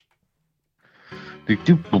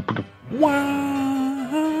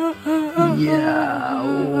Yeah.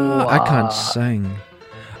 I can't sing.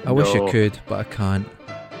 I wish I could, but I can't.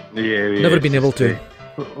 Yeah. Never been able to.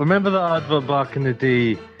 Remember that advert back in the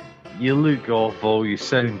day? You look awful, you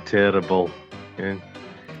sound terrible, and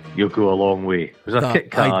you'll go a long way. It was a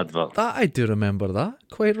Kit Kat advert. That I do remember that.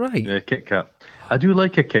 Quite right. Yeah, Kit Kat. I do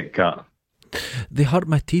like a Kit Kat. They hurt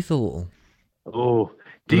my teeth a little. Oh,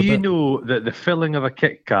 do you know that the filling of a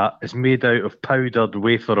Kit Kat is made out of powdered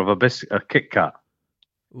wafer of a Kit Kat?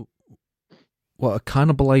 What, a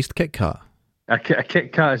cannibalised Kit Kat? A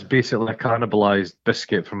Kit Kat is basically a cannibalised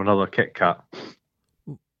biscuit from another Kit Kat.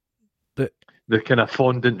 The kind of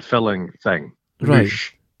fondant filling thing. Right.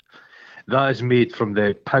 Ruche. That is made from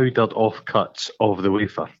the powdered offcuts of the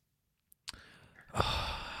wafer.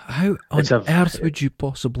 How on earth would you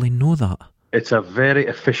possibly know that? It's a very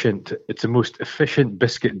efficient, it's the most efficient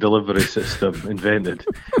biscuit delivery system invented.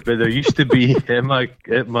 But there used to be at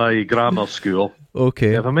my grammar school.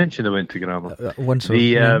 Okay. Have I mentioned I went to grammar? Once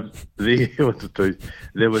there was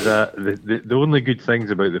the only good things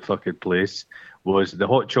about the fucking place was the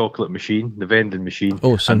hot chocolate machine, the vending machine,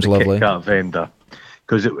 sounds and the lovely. Kit Kat vendor,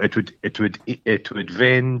 because it would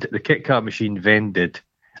vend, the Kit Kat machine vended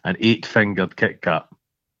an 8-fingered Kit Kat.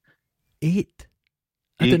 8?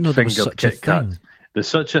 I didn't know there was such a thing. There's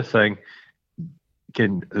such a thing.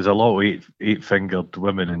 There's a lot of 8-fingered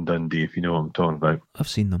women in Dundee, if you know what I'm talking about. I've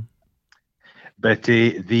seen them. But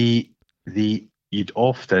you'd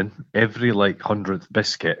often, every 100th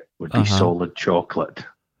biscuit would be solid chocolate.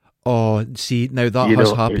 Oh, see, now that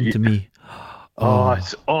has happened to me. You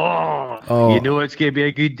know it's going to be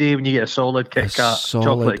a good day when you get a solid Kit Kat,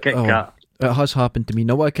 chocolate Kit Kat. It has happened to me.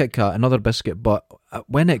 Not a Kit Kat, another biscuit, but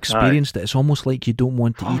when I experienced it, it's almost like you don't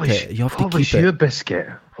want to eat it. You have to keep it. What was your biscuit?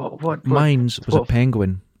 What? Mine's was a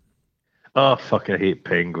penguin. Oh, fuck, I hate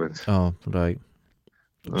penguins. Oh, right.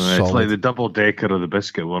 It's like the double-decker of the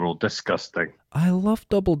biscuit world. Disgusting. I love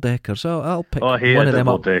double-deckers. I'll pick one of them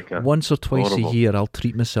up once or twice a year. I'll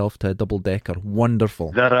treat myself to a double-decker.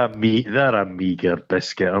 Wonderful. They're a meager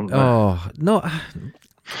biscuit, aren't they? Oh, no.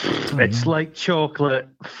 It's like chocolate,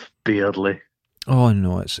 barely. Oh,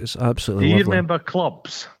 no, it's absolutely lovely. Do you remember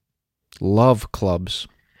clubs? Love clubs.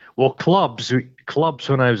 Well, clubs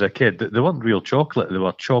when I was a kid, they weren't real chocolate. They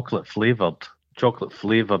were chocolate-flavoured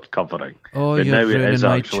covering. Oh, but you're now it is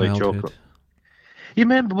my actually childhood. Chocolate. You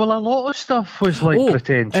remember? Well, a lot of stuff was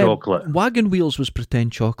pretend chocolate. Wagon Wheels was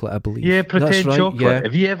pretend chocolate, I believe. Yeah, pretend chocolate. Yeah.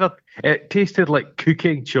 Have you ever? It tasted like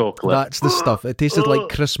cooking chocolate. That's the stuff. It tasted like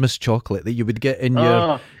Christmas chocolate that you would get in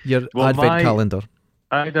your advent calendar.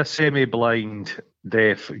 I had a semi-blind,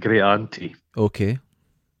 deaf great auntie. Okay.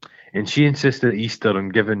 And she insisted at Easter on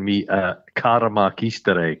giving me a Caramac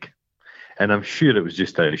Easter egg. And I'm sure it was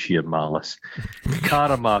just out of sheer malice.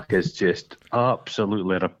 Caramac is just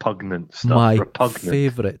absolutely repugnant stuff. My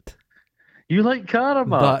favourite. You like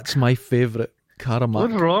Caramac? That's my favourite. Caramac.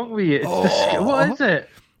 What's wrong with you? What is it?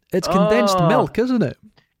 It's condensed milk, isn't it?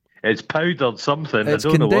 It's powdered something. I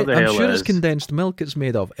don't know what the hell it is. I'm sure it's condensed milk it's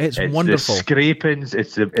made of. It's wonderful. The scrapings.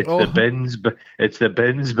 It's the bins. It's the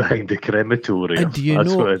bins behind the crematorium. And do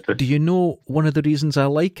you know one of the reasons I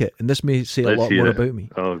like it? And this may say a lot more about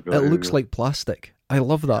me. Oh, God, it looks like plastic. I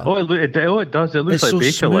love that. Oh, it does. It looks like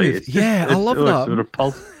Bakelite. I love that.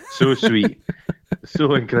 It's so sweet.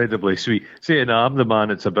 So incredibly sweet. See, now I'm the man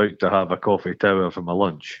that's about to have a coffee tower for my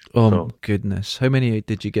lunch. Oh, goodness. How many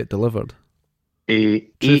did you get delivered?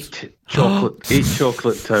 8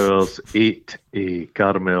 chocolate towers, 8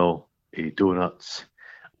 caramel donuts,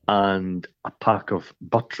 and a pack of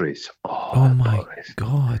butteries. Oh my butteries.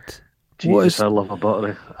 God! Jesus, I love a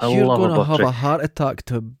buttery. You're going to have a heart attack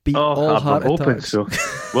to beat all heart attacks. I'm hoping so.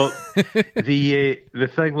 Well, the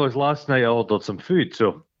thing was, last night I ordered some food,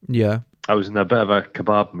 so yeah, I was in a bit of a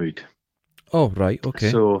kebab mood. Oh right, okay.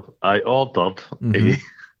 So I ordered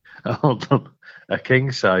a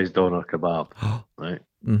king-size doner kebab, right?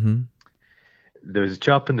 Mm-hmm. There was a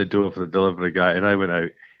chap in the door for the delivery guy, and I went out,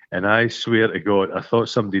 and I swear to God, I thought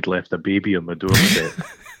somebody'd left a baby on my doorstep.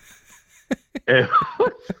 That's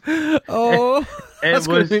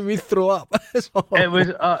going to make me throw up. It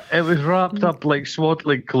was wrapped up like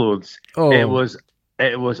swaddling clothes. Oh. It was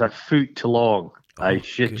a foot long. A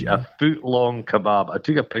foot-long kebab. I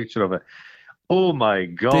took a picture of it. Oh my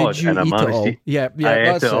God! Did you eat it all? Yeah,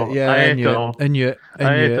 that's it. Yeah, I ate it all. I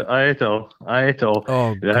ate it all.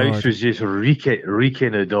 Oh, the house was just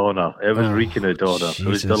reeking of doner. It was reeking of doner. Jesus, it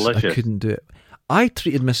was delicious. I couldn't do it. I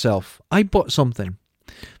treated myself. I bought something,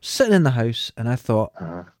 sitting in the house, and I thought,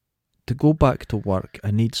 to go back to work,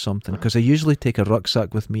 I need something, because I usually take a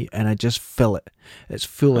rucksack with me and I just fill it. It's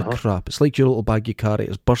full of crap. It's like your little bag you carry.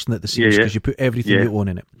 It's bursting at the seams because you put everything you own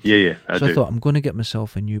in it. So I thought, I'm going to get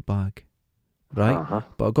myself a new bag, right?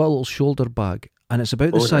 But I've got a little shoulder bag, and it's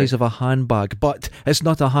about the size of a handbag, but it's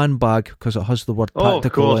not a handbag because it has the word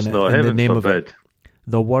tactical in it. In the name of it.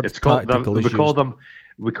 The word tactical is used.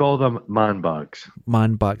 We call them man bags.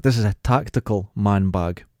 Man bag. This is a tactical man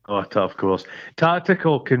bag. Oh, of course.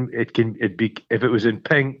 Tactical it'd be, if it was in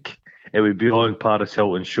pink, it would be on Paris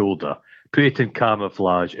Hilton's shoulder. Put it in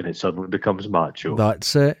camouflage, and it suddenly becomes macho.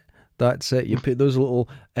 That's it. You put those little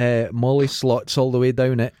molly slots all the way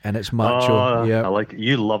down it, and it's macho. I like it.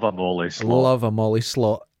 You love a molly slot. I love a molly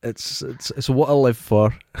slot. It's what I live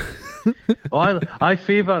for. I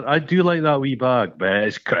do like that wee bag, but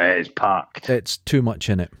it's packed. It's too much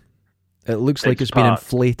in it. It looks like it's been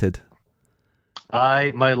inflated.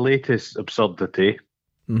 My latest absurdity,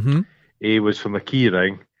 it was from a key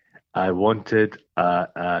ring. I wanted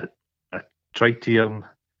a tritium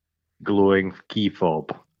glowing key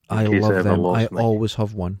fob. I love them. I always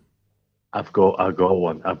have one. I got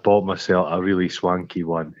one. I bought myself a really swanky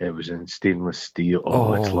one. It was in stainless steel.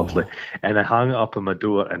 Oh, it's lovely. And I hang it up on my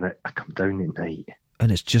door, and I come down at night.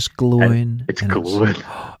 And it's just glowing. It's glowing.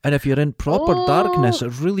 And if you're in proper darkness,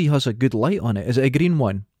 it really has a good light on it. Is it a green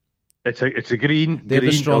one? It's a green. They're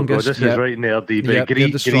the strongest. This is right nerdy. But they're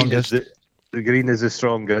the strongest. The green is the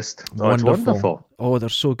strongest. Oh, it's wonderful. Oh, they're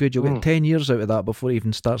so good. You'll get 10 years out of that before it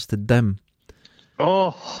even starts to dim.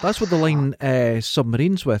 Oh, that's what they line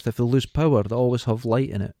submarines with. If they lose power, they always have light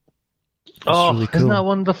in it. Really cool. Isn't that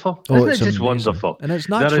wonderful? Isn't it just amazing. Wonderful? And it's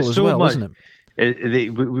natural as well, isn't it?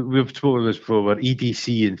 We've spoken this before. We're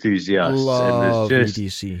EDC enthusiasts. Love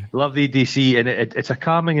EDC. Love the EDC, and it's a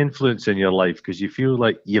calming influence in your life because you feel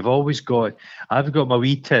like you've always got. I've got my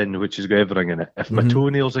wee tin, which has got everything in it. If my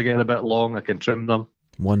toenails are getting a bit long, I can trim them.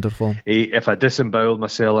 Wonderful. If I disembowel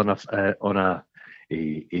myself on a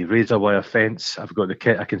razor wire fence, I've got the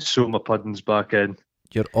kit. I can sew my puddings back in.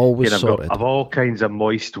 You're always sorted. I've all kinds of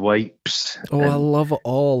moist wipes. I love it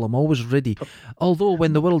all. I'm always ready. Although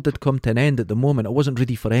when the world did come to an end at the moment, I wasn't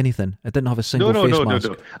ready for anything. I didn't have a single face mask.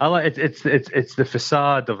 No. I like it's the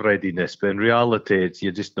facade of readiness, but in reality,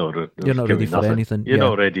 you're just not. You're not ready for anything. You're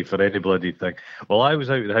not ready for any bloody thing. Well, I was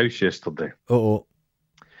out of the house yesterday. I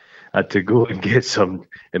had to go and get some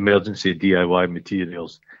emergency DIY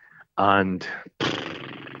materials, and.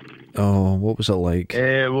 Oh, what was it like?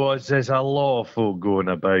 There's a lot of folk going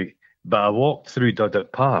about, but I walked through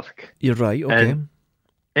Duddick Park. You're right, okay. And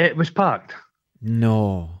it was packed.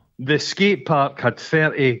 No. The skate park had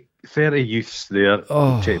 30 youths there.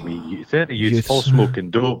 Oh, check me, 30 youths all smoking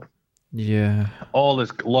dope. Yeah. All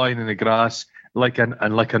is lying in the grass like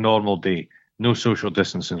a normal day. No social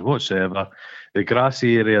distancing whatsoever. The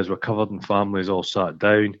grassy areas were covered in families all sat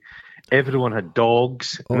down. Everyone had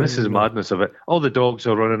dogs, and this is the madness of it. All the dogs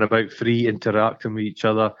are running about free, interacting with each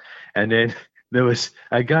other. And then there was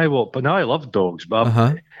a guy but now I love dogs,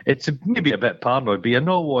 but it's maybe a bit paranoid, but you're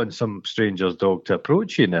not wanting some stranger's dog to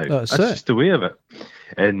approach you now. That's just the way of it.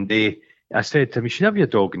 And I said to him, you should have your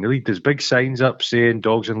dog in the lead. There's big signs up saying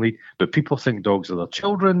dogs in lead, but people think dogs are their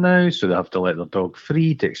children now, so they have to let their dog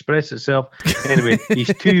free to express itself. Anyway,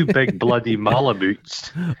 he's two big bloody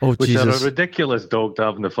Malamutes, which are a ridiculous dog to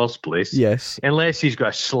have in the first place. Yes. Unless he's got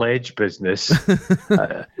a sledge business.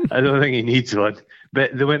 I don't think he needs one.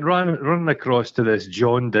 But they went running across to this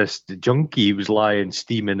jaundiced junkie who was lying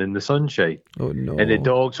steaming in the sunshine. Oh no! And the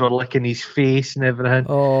dogs were licking his face and everything.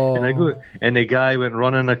 Oh! And the guy went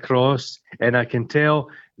running across, and I can tell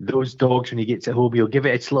those dogs when he gets at home, he'll give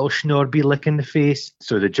it its little schnorby lick in the face.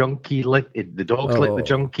 So the junkie lick the dogs lick the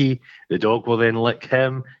junkie. The dog will then lick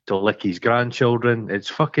him to lick his grandchildren. It's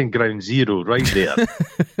fucking ground zero right there.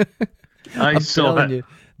 I'm telling you.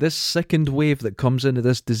 This second wave that comes into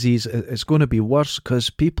this disease, it's going to be worse because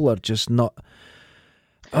people are just not.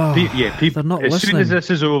 People. They're not listening. As soon as this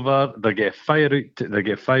is over, they get fire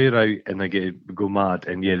out, and they go mad.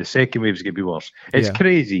 And the second wave's going to be worse. It's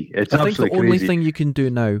crazy. It's absolutely crazy. I think the only thing you can do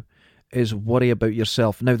now is worry about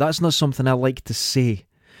yourself. Now, that's not something I like to say.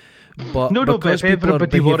 But but if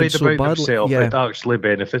everybody worried about themselves, it actually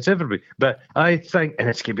benefits everybody. But I think, and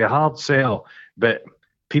it's going to be a hard sell, but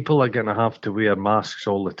people are going to have to wear masks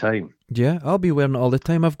all the time. Yeah, I'll be wearing it all the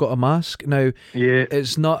time. I've got a mask. Now,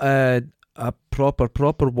 it's not a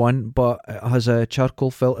proper one, but it has a charcoal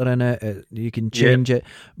filter in it. You can change it.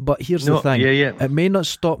 But here's the thing. It may not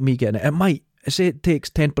stop me getting it. It might. Say it takes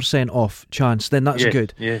 10% off chance, then that's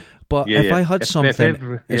good. Yeah. But if I had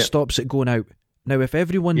something, it stops it going out. Now, if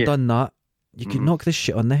everyone done that, you could knock this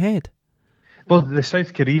shit on the head. Well, the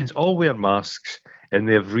South Koreans all wear masks. and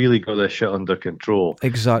they've really got this shit under control.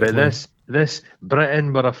 Exactly. But this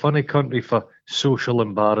Britain, we're a funny country for social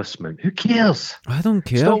embarrassment. Who cares? I don't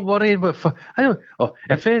care. Stop worrying about. I don't. Oh,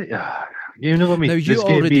 if it, you know what I mean. Now you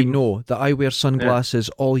already know that I wear sunglasses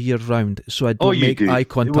all year round, so I don't make eye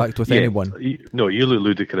contact with anyone. You look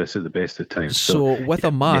ludicrous at the best of times. So with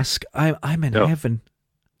a mask, I'm in heaven.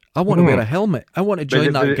 I want to wear a helmet. I want to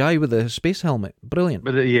join that guy with a space helmet. Brilliant.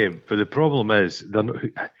 But the problem is,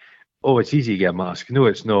 it's easy to get a mask. No,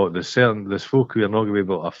 it's not. There's folk who are not going to be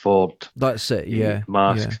able to afford. That's it. Yeah,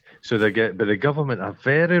 masks. Yeah. So but the government are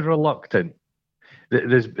very reluctant.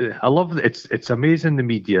 I love it's amazing the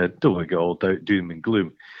media don't get all doom and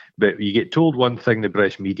gloom, but you get told one thing, the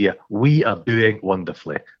British media, we are doing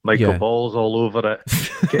wonderfully. Michael Ball's all over it.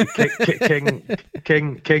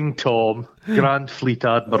 King Tom, Grand Fleet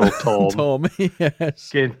Admiral Tom. Yes.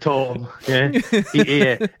 King Tom.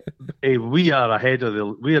 Yeah. We are ahead of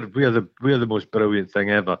we're the most brilliant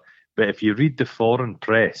thing ever. But if you read the foreign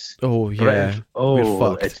press,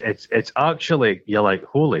 it's actually, you're like,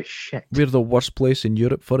 holy shit. We're the worst place in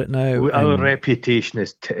Europe for it now. Our reputation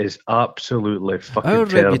is absolutely fucking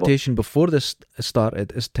terrible. Our reputation before this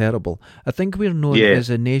started is terrible. I think we're known as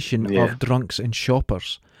a nation of drunks and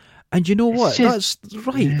shoppers. And you know what? That's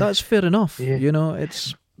right. Yeah. That's fair enough. Yeah. You know,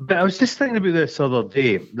 it's. But I was just thinking about this other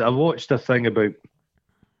day. I watched a thing about,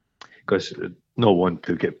 because no one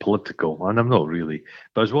to get political, and I'm not really,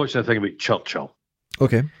 but I was watching a thing about Churchill.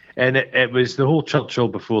 Okay. And it was the whole Churchill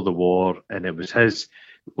before the war, and it was his,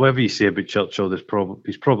 whatever you say about Churchill,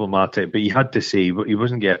 he's problematic, but he had to say, he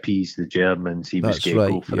wasn't going to appease the Germans, he was going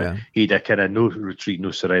to go for it. He had a kind of no retreat,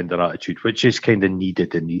 no surrender attitude, which is kind of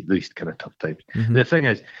needed in these kind of tough times. Mm-hmm. The thing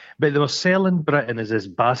is, but they were selling Britain as this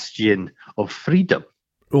bastion of freedom.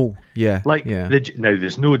 Oh, yeah. Now,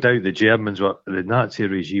 there's no doubt the Nazi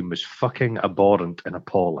regime was fucking abhorrent and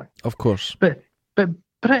appalling. Of course. But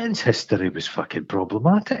Britain's history was fucking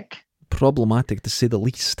problematic. Problematic, to say the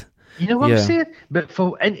least. You know what I'm saying? But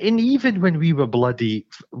and even when we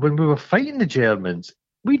were fighting the Germans,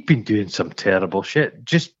 we'd been doing some terrible shit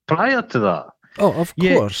just prior to that. Oh, of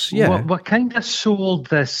course, yeah. We're kind of sold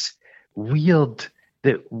this weird...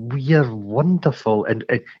 that we are wonderful, and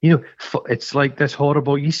it's like this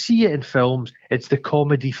horrible. You see it in films. It's the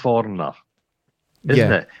comedy foreigner,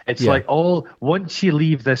 isn't it? It's like once you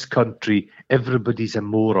leave this country, everybody's a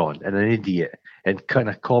moron and an idiot and kind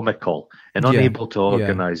of comical and unable to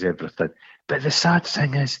organise everything. But the sad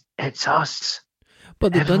thing is, it's us.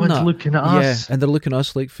 But they've Everyone's done that. Looking at us. Yeah, and they're looking at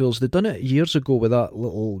us like fools. They've done it years ago with that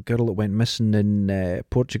little girl that went missing in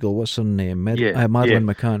Portugal. What's her name? Madeleine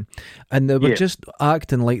McCann. And they were just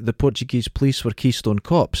acting like the Portuguese police were Keystone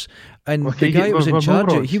Cops. And the guy who was in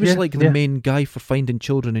charge, he was like the main guy for finding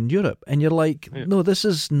children in Europe. And you're like, no, this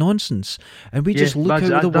is nonsense. And we just look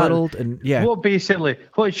out of the world and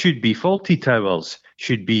what should be Faulty Towers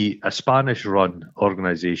should be a Spanish-run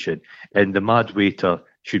organisation, and the Mad Waiter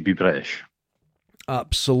should be British.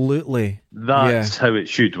 Absolutely. That's how it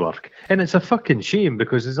should work. And it's a fucking shame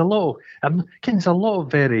because there's a lot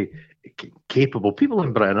of very capable people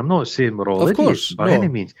in Britain. I'm not saying we're all idiots by any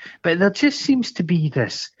means, but there just seems to be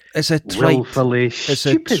this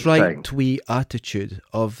trite wee attitude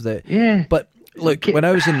of the... But look, when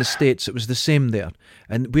I was in the States, it was the same there.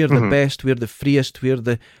 And we're the best, we're the freest,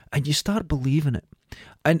 and you start believing it.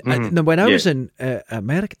 And when I was in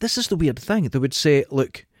America, this is the weird thing. They would say,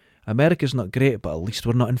 look, America's not great, but at least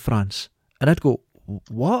we're not in France. And I'd go,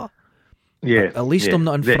 what? Yeah. At least I'm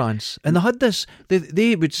not in France. And they had this,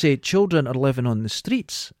 they would say children are living on the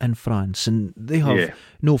streets in France and they have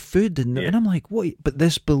no food. And I'm like, what? But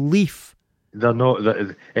this belief. They're not,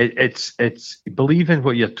 it's believing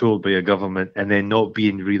what you're told by your government and then not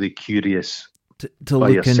being really curious to by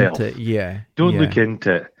look yourself. Into it. Don't look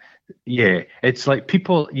into it. Yeah, it's like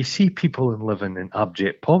you see people living in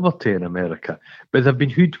abject poverty in America, but they've been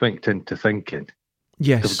hoodwinked into thinking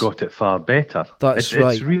they've got it far better. That's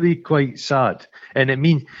right. It's really quite sad. And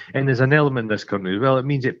there's an element in this country as well. It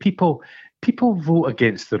means that people vote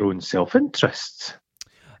against their own self-interests.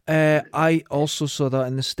 I also saw that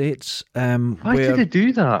in the States. Why did they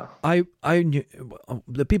do that? I knew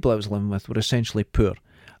the people I was living with were essentially poor.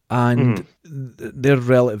 And their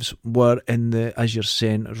relatives were in the, as you're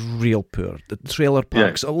saying, real poor. The trailer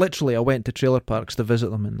parks. Literally, I went to trailer parks to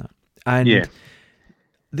visit them in that. And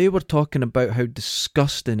they were talking about how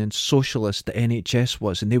disgusting and socialist the NHS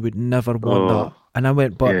was, and they would never want that. And I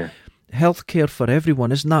went, but healthcare for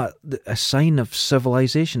everyone, isn't that a sign of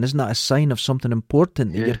civilization? Isn't that a sign of something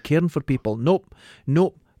important that you're caring for people? Nope.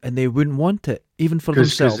 And they wouldn't want it, even for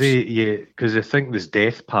themselves. Because they think there's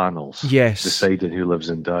death panels deciding who lives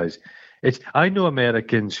and dies. I know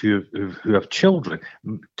Americans who have children,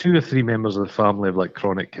 2 or 3 members of the family have like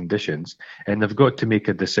chronic conditions, and they've got to make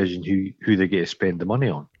a decision who they get to spend the money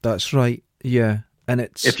on. That's right. Yeah, and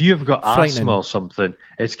if you've got asthma or something,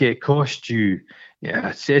 it's going to cost you.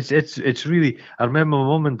 Yeah, it's really. I remember my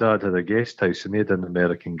mum and dad had a guest house, and they had an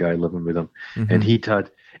American guy living with them, and he'd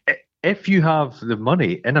had. If you have the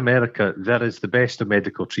money in America, there is the best of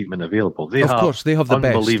medical treatment available. They have the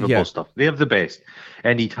unbelievable stuff. They have the best.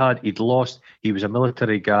 And he'd lost. He was a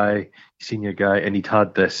military guy, senior guy, and he'd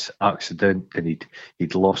had this accident, and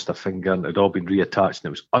he'd lost a finger, and it had all been reattached, and it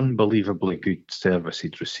was unbelievably good service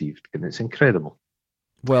he'd received, and it's incredible.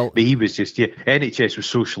 Well, but he was just NHS was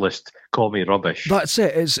socialist, call me rubbish. That's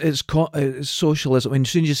it. It's socialism. I mean,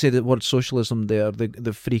 as soon as you say the word socialism,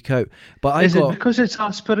 they freak out. But it because it's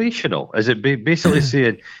aspirational? Is it basically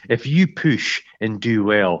saying if you push and do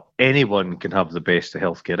well, anyone can have the best of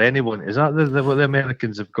healthcare? Anyone? Is that what the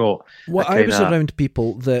Americans have got? Well, I was around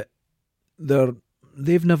people that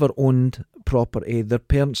they've never owned property. Their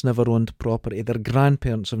parents never owned property. Their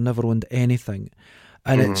grandparents have never owned anything.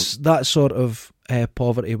 And it's that sort of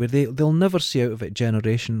poverty where they'll never see out of it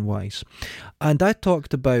generation-wise. And I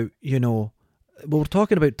talked about, we're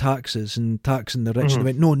talking about taxes and taxing the rich. And they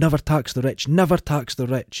went, no, never tax the rich,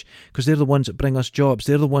 because they're the ones that bring us jobs.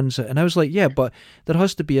 They're the ones that... And I was like, yeah, but there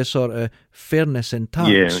has to be a sort of fairness in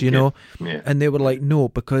tax, Yeah. And they were like, no,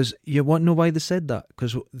 because you want to know why they said that?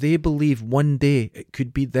 Because they believe one day it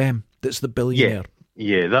could be them that's the billionaire. Yeah.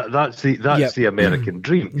 Yeah, that's the American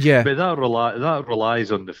dream. Yeah, but that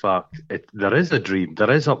relies on the fact there is a dream, there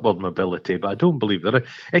is upward mobility, but I don't believe there is.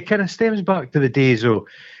 It kind of stems back to the days of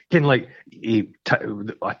kind of like a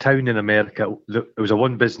town in America. It was a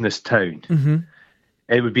one business town.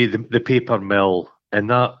 It would be the paper mill, and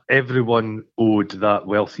that everyone owed that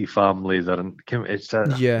wealthy family. I don't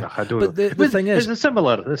know. The thing is, it's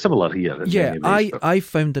similar here. Yeah, I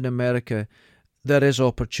found in America. There is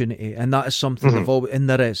opportunity, and that is something they've always, and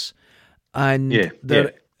there is, and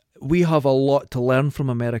we have a lot to learn from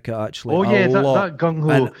America. Actually, that gung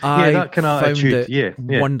ho, that kind of attitude, it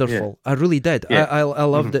wonderful. I really did. Yeah. I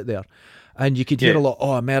loved it there, and you could hear a lot.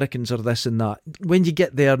 Oh, Americans are this and that. When you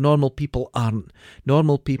get there, normal people aren't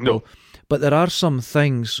normal people. No. But there are some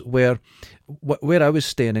things where I was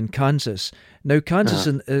staying in Kansas. Now, Kansas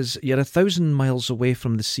is you're 1,000 miles away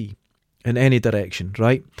from the sea, in any direction,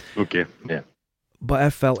 right? Okay. Yeah. But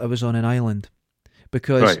I felt I was on an island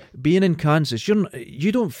because being in Kansas,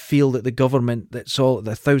 you don't feel that the government that's all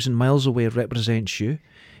 1,000 miles away represents you.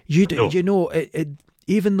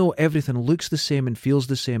 Even though everything looks the same and feels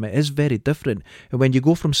the same, it is very different. And when you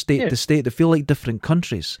go from state to state, they feel like different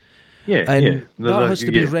countries. Yeah, and that has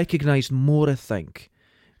to be recognised more, I think.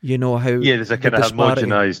 You know how there's a kind of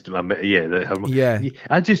homogenised.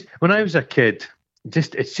 When I was a kid,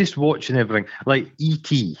 it's just watching everything like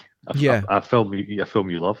E.T. A film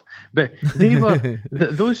you love, but they were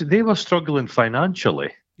they were struggling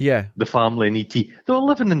financially. Yeah, the family in E.T. They were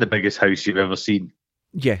living in the biggest house you've ever seen.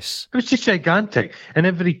 Yes, it was just gigantic, and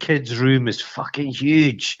every kid's room is fucking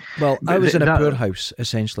huge. Well, I was in a poor house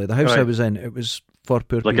essentially. The house I was in, it was for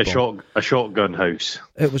poor people. Like a shotgun house.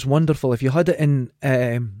 It was wonderful. If you had it in,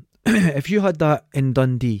 if you had that in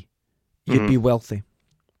Dundee, you'd be wealthy.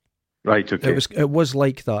 Right. Okay. It was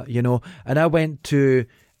like that, And I went to.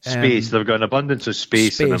 Space. They've got an abundance of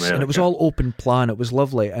space in America. And it was all open plan. It was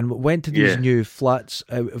lovely. And we went to these new flats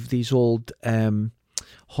out of these old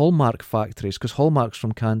Hallmark factories, because Hallmark's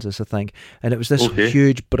from Kansas, I think. And it was this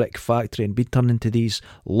huge brick factory and we'd turned into these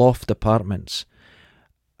loft apartments.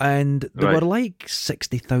 And they were like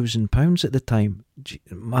 £60,000 at the time.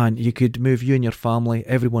 Man, you could move you and your family,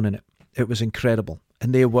 everyone in it. It was incredible.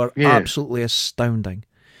 And they were absolutely astounding.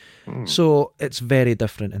 So it's very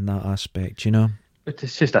different in that aspect, But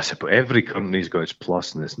it's just, I suppose, every company's got its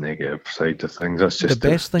plus and its negative side to things. That's just the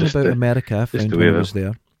best thing about America I found when I was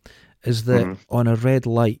there is that on a red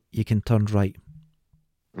light you can turn right.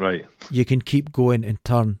 Right. You can keep going and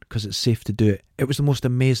turn because it's safe to do it. It was the most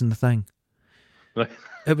amazing thing. Right.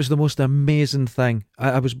 It was the most amazing thing.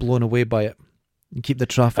 I was blown away by it. You keep the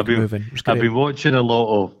traffic moving. I've been watching a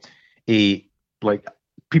lot of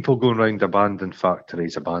people going around abandoned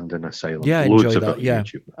factories, abandoned asylums. Yeah, I enjoy that. Yeah,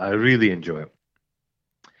 YouTube. I really enjoy it.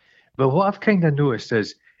 But what I've kind of noticed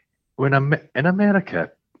is when I'm in America,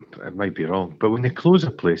 it might be wrong, but when they close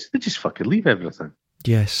a place, they just fucking leave everything.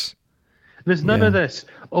 Yes. There's none of this,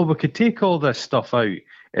 we could take all this stuff out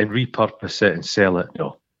and repurpose it and sell it.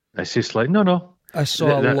 No. It's just like, no. I saw a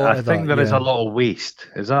lot of that. I think there is a lot of waste.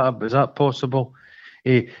 Is that possible?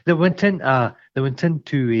 They went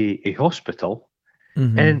into a hospital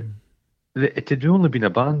and it had only been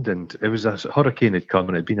abandoned. It was a hurricane had come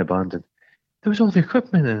and it had been abandoned. There was all the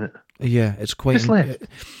equipment in it. Yeah, it's quite... Just left.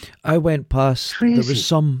 I went past... Crazy. There was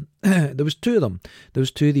some... there was two of them. There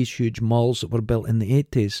was two of these huge malls that were built in the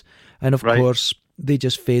 80s. And of course, they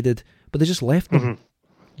just faded. But they just left them. Mm-hmm.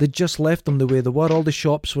 They just left them the way they were. All the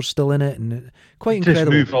shops were still in it. And quite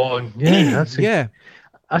incredible. Just move on. Yeah, yeah.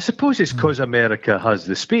 I suppose it's because America has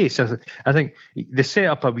the space. I think they set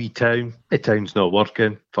up a wee town. The town's not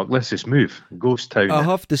working. Fuck, let's just move. Ghost town. I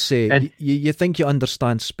have to say, you think you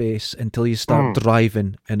understand space until you start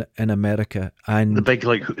driving in America, and the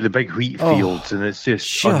big wheat fields, and it's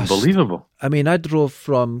just unbelievable. I mean, I drove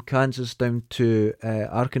from Kansas down to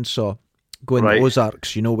Arkansas, going to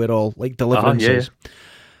Ozarks. You know, where all like Deliverance is.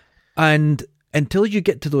 And until you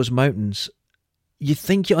get to those mountains, you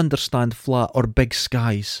think you understand flat or big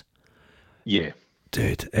skies. Yeah.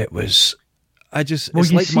 Dude, it was... it's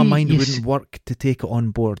like my mind wouldn't work to take it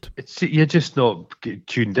on board. You're just not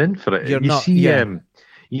tuned in for it.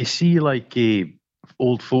 You see like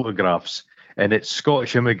old photographs, and it's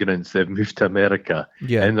Scottish immigrants that have moved to America,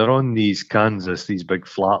 and they're on these big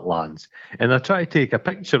flatlands, and they're trying to take a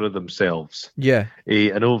picture of themselves. Yeah.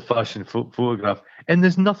 An old-fashioned photograph. And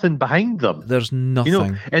there's nothing behind them. There's nothing. You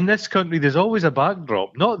know, in this country, there's always a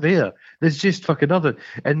backdrop. Not there. There's just fucking nothing.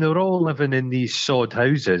 And they're all living in these sod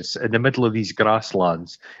houses in the middle of these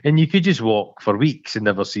grasslands. And you could just walk for weeks and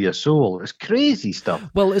never see a soul. It's crazy stuff.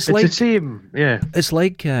 Well, it's like the same. Yeah. It's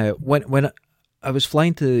like when I was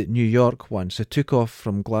flying to New York once. I took off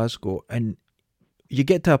from Glasgow, and you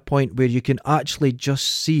get to a point where you can actually just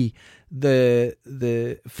see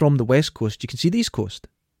the from the West Coast. You can see the East Coast.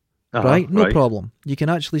 Right? No problem. You can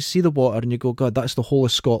actually see the water and you go, God, that's the whole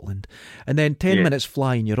of Scotland. And then 10 minutes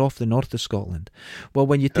flying, you're off the north of Scotland. Well,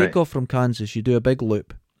 when you take off from Kansas, you do a big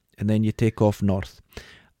loop and then you take off north.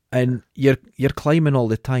 And you're climbing all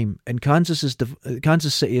the time. And Kansas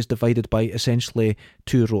City is divided by essentially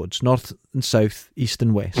two roads, north and south, east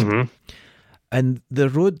and west. Mm-hmm. And the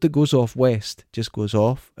road that goes off west just goes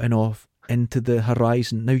off and off into the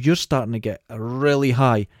horizon. Now you're starting to get really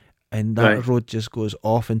high. And that road just goes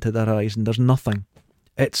off into the horizon. There's nothing.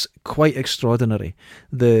 It's quite extraordinary,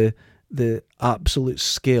 the absolute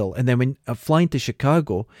scale. And then when I'm flying to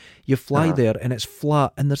Chicago, you fly there and it's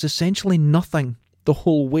flat and there's essentially nothing the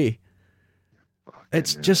whole way.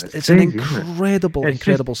 It's crazy, an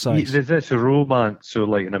incredible size. There's this romance. So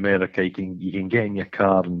like in America, you can get in your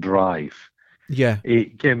car and drive. Yeah.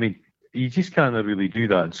 You just can't really do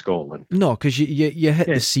that in Scotland. No, because you hit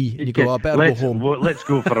the sea and you go, I better go home. Let's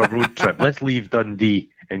go for a road trip. Let's leave Dundee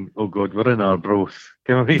and, oh God, we're in Arbroath.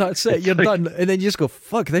 That's it, you're done. And then you just go,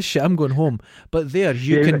 fuck this shit, I'm going home. But there,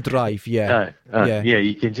 you can drive, Yeah,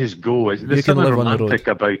 you can just go. There's something romantic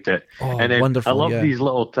about it. Oh, and wonderful, I love these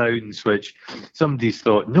little towns, which somebody's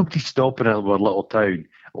thought, nobody's stopping at our little town.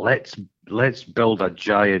 Let's build a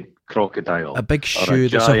giant crocodile, a big shoe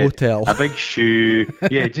that's a hotel, a big shoe.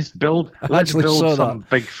 Yeah, just build. Let's build some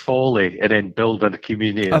big folly and then build a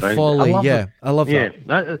community around it. Folly, I love that.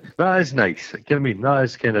 Yeah, that is nice. I mean, that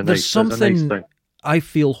is kind of nice. There's something I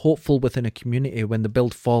feel hopeful within a community when they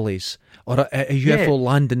build follies or a UFO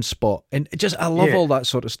landing spot, and I love all that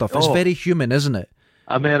sort of stuff. It's very human, isn't it?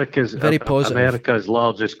 America's very positive. America's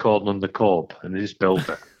largest corn on the cob, and they just build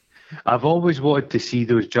it. I've always wanted to see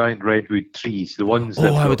those giant redwood trees, the ones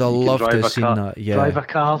that I would have loved to have seen that. Yeah, drive a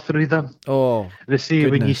car through them. Oh, they say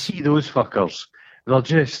when you see those fuckers, they're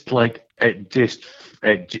just like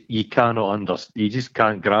you cannot understand. You just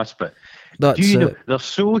can't grasp it. Do you know they're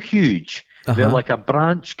so huge? They're like a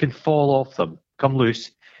branch can fall off them, come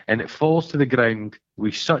loose, and it falls to the ground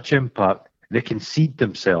with such impact they can seed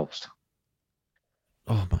themselves.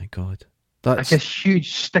 Oh my God. That's like a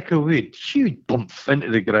huge stick of wood, huge bump into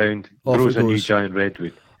the ground, grows a new giant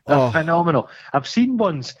redwood. They're phenomenal. I've seen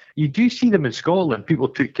ones, you do see them in Scotland. People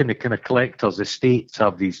took kind of collectors' estates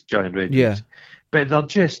have these giant redwoods. Yeah. But they're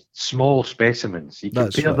just small specimens. You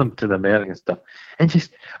compare them to the American stuff. And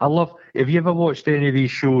I love, have you ever watched any of these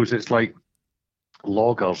shows? It's like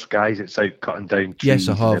loggers, guys that's out cutting down trees. Yes,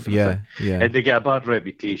 I have, yeah. And they get a bad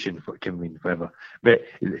reputation, whatever. But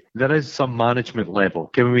there is some management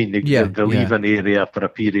level. They leave an area for a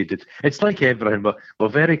period. It's like everything, but we're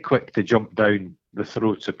very quick to jump down the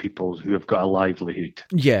throats of people who have got a livelihood.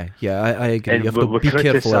 Yeah, I agree. And you have to be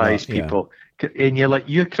careful of that. People. And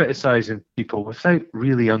you're criticising people without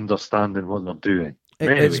really understanding what they're doing.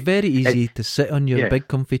 It's very easy to sit on your big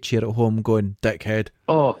comfy chair at home going, dickhead.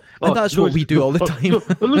 And that's what we do all the time.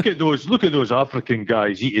 Look at those African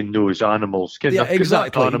guys eating those animals.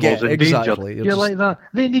 Exactly. Animals endangered. Exactly. You're like that.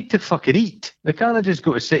 They need to fucking eat. They can't just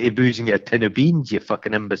go to City Booze and get a tin of beans, you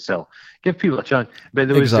fucking imbecile. Give people a chance. But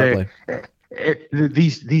there was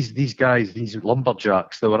these guys, these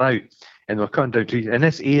lumberjacks, they were out and we're cutting down trees. In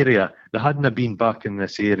this area, they hadn't been back in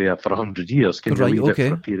this area for 100 years. Can you leave it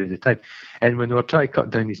for a period of time? And when we were trying to cut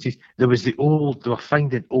down these trees, they were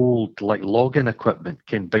finding old, like, logging equipment,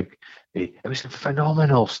 it was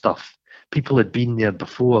phenomenal stuff. People had been there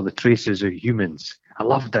before, the traces of humans. I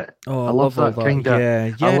loved it. Oh, I love that kind of.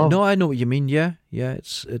 Yeah. No, I know what you mean. Yeah.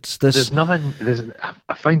 It's this. There's nothing.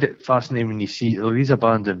 I find it fascinating when you see these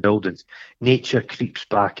abandoned buildings. Nature creeps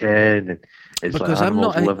back in, and it's because like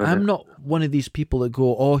I'm not one of these people that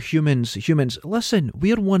go, "Oh, humans." Listen,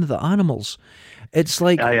 we're one of the animals. It's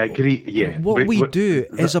like I agree. Yeah, what we do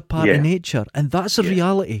is a part of nature, and that's a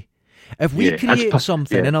reality. If we create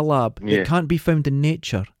something in a lab that can't be found in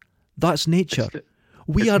nature, that's nature.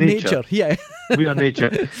 We are nature. Yeah. We are nature.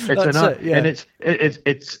 And it's.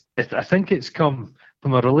 I think it's come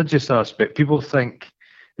from a religious aspect. People think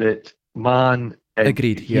that man.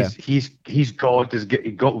 Agreed. He's God.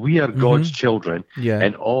 We are God's children. Yeah.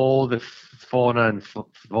 And all the fauna and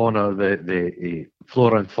the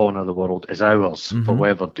flora and fauna of the world is ours for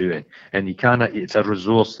whatever doing. And you cannot. It's a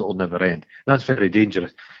resource that will never end. That's very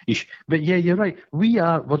dangerous. But yeah, you're right.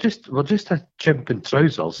 We're just a chimp in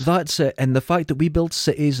trousers. That's it. And the fact that we build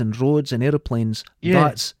cities and roads and airplanes,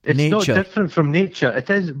 that's it's nature. It's not different from nature. It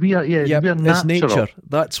is. We are. Yeah, we are natural. It's nature.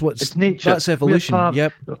 It's nature. That's evolution.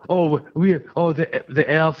 The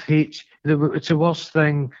Earth hates. It's the worst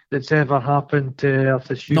thing that's ever happened to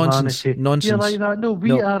Earth is humanity. Nonsense. You're like that. No,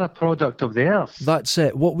 we are a product of the Earth. That's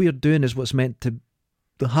it. What we're doing is what's meant to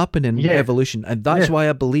happen in evolution, and that's why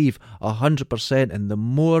I believe 100%. And the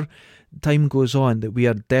more time goes on, that we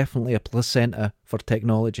are definitely a placenta for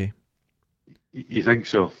technology. You think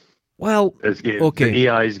so? Well, okay. The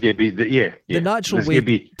AI is going to be the natural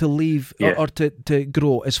way to leave or to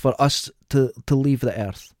grow is for us to leave the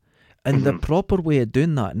Earth, and the proper way of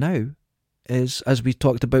doing that now is, as we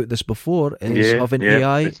talked about this before, is having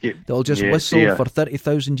AI that'll just whistle for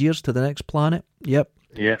 30,000 years to the next planet. Yep.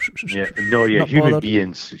 Yeah. No, human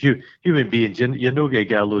beings. Human beings. You're not going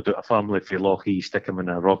to get a family for Lockheed, stick them in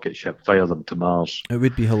a rocket ship, fire them to Mars. It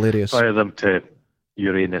would be hilarious. Fire them to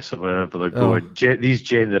Uranus or wherever they're going. These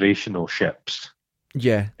generational ships.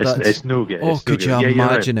 Yeah, it's no good. Oh, could you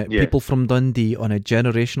imagine it? Yeah. People from Dundee on a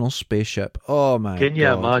generational spaceship. Oh my! Can you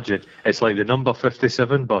imagine? It's like the number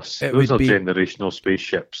 57 bus. Those are generational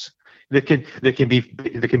spaceships. They can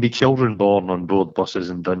be children born on board buses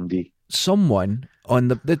in Dundee. Someone on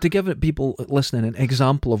to give people listening an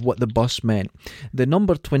example of what the bus meant. The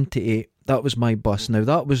number 28, that was my bus. Now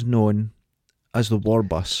that was known as the war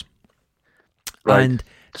bus, right. And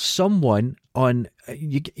someone on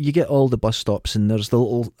you get all the bus stops, and there's the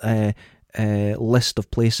little list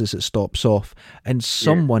of places it stops off, and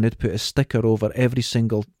someone had put a sticker over every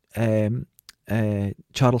single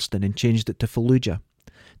Charleston and changed it to Fallujah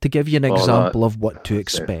to give you an example of what to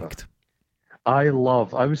expect. I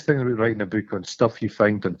was thinking about writing a book on stuff you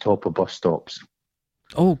find on top of bus stops.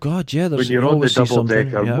 Oh God, yeah. When you're on the double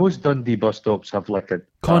decker, most Dundee bus stops have like a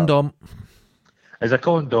condom. There's a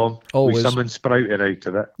condom with someone sprouting out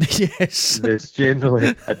of it. Yes. There's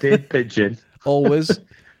generally a dead pigeon. Always.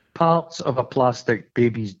 Parts of a plastic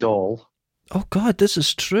baby's doll. Oh God, this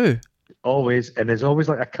is true. Always. And there's always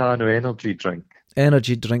like a can of energy drink.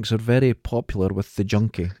 Energy drinks are very popular with the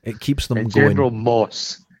junkie. It keeps them going. General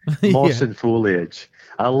moss. Moss and foliage.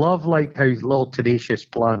 I love like how little tenacious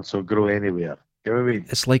plants will grow anywhere. You know what I mean?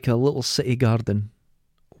 It's like a little city garden.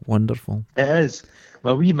 Wonderful. It is.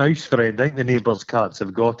 My wee mouse friend, I think the neighbours' cats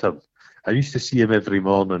have got him. I used to see him every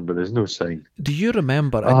morning, but there's no sign. Do you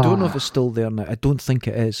remember? I don't know if it's still there now. I don't think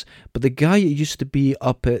it is. But the guy it used to be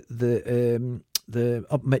up at the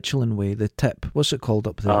up Michelin Way, the tip. What's it called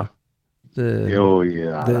up there?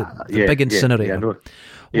 The big incinerator.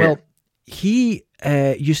 Well, he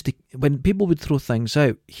used to, when people would throw things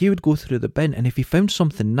out, he would go through the bin, and if he found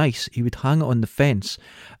something nice, he would hang it on the fence,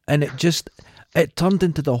 and it turned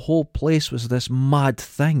into the whole place was this mad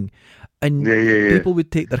thing, and people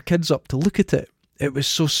would take their kids up to look at it. It was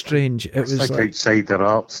so strange. It was like outsider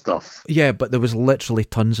art stuff. Yeah, but there was literally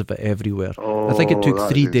tons of it everywhere. I think it took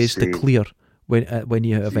 3 days to clear when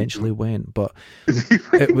you eventually went, but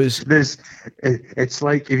it was. It's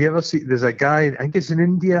like, have you ever seen? There's a guy, I think it's in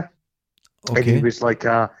India, and he was like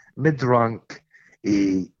a mid-rank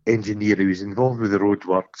engineer. He was involved with the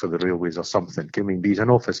roadworks or the railways or something. I mean, he's an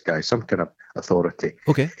office guy, some kind of authority.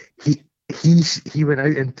 Okay. He went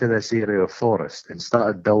out into this area of forest and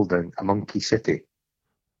started building a monkey city.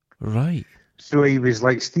 Right. So he was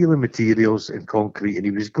like stealing materials and concrete, and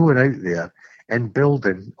he was going out there and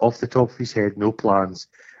building off the top of his head, no plans,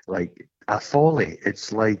 like a folly.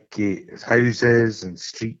 It's like houses and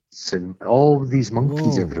streets and all these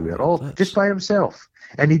monkeys everywhere, all just by himself.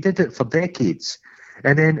 And he did it for decades.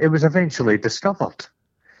 And then it was eventually discovered.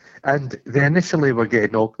 And they initially were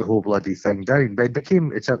getting knocked the whole bloody thing down, but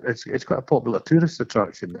it's quite a popular tourist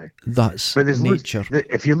attraction now. That's nature.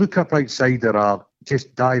 If you look up outside there are,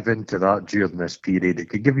 just dive into that during this period. It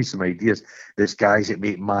could give you some ideas. There's guys that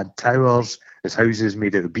make mad towers. There's houses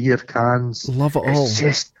made out of beer cans. Love it all.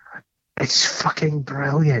 It's fucking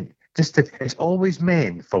brilliant. It's always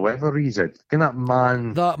men, for whatever reason. That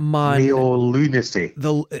man, neo-lunacy.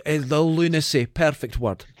 The lunacy, perfect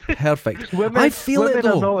word. Perfect. Women I feel it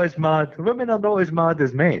though. Women are not as mad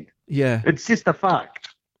as men. Yeah. It's just a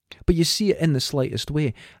fact. But you see it in the slightest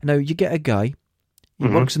way. Now, you get a guy, he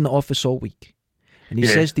works in the office all week, and he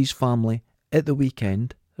says to his family, at the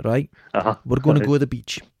weekend, right, we're going to go to the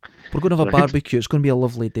beach. We're going to have a barbecue. It's going to be a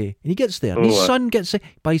lovely day. And he gets there. And his son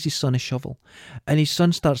buys his son a shovel. And his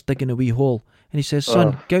son starts digging a wee hole. And he says,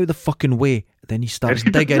 son, get out of the fucking way. Then he starts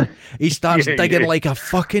digging. He starts digging like a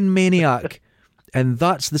fucking maniac. And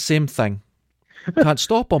that's the same thing. Can't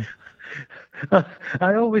stop him.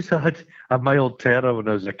 I always had a mild terror when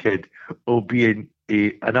I was a kid of being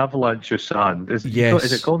an avalanche of sand. Is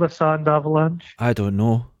it called a sand avalanche? I don't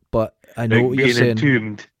know. But I know what you're saying. Being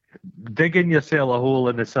entombed. Digging yourself a hole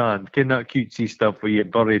in the sand, kind of that cutesy stuff where you're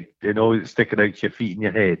buried and all it's sticking out your feet and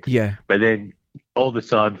your head. Yeah. But then all the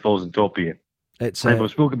sand falls on top of you. I've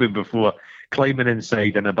spoken about before, climbing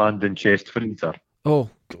inside an abandoned chest freezer.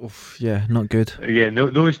 Oh, yeah, not good. Yeah,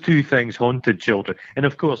 those two things haunted children. And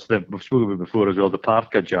of course, we've spoken about before as well, the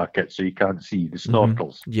parka jacket so you can't see, the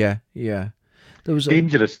snorkels. Yeah. There was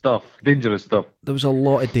dangerous stuff. There was a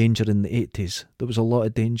lot of danger in the 80s. There was a lot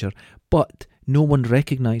of danger. But no one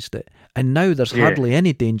recognised it. And now there's hardly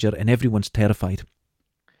any danger and everyone's terrified.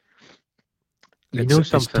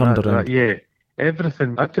 It's turned around.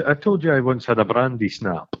 Everything. I told you I once had a brandy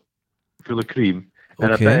snap full of cream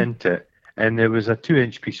and I bit into it and there was a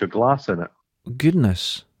 2-inch piece of glass in it.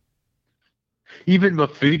 Goodness. Even my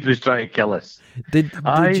food was trying to kill us. Did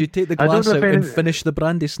you take the glass out and finish the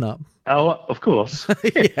brandy snap? Oh, of course.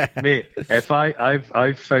 Mate,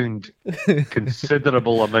 I've found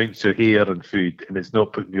considerable amounts of hair in food and it's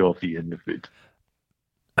not putting me off eating the food.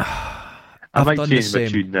 I might change my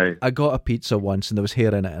tune now. I got a pizza once and there was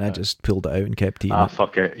hair in it and I just pulled it out and kept eating it.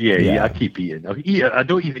 Fuck it. Yeah, I keep eating. I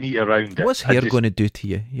don't even eat around it. What's hair going to do to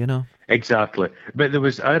you, you know? Exactly. But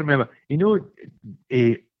I remember, you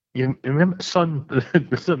remember, son,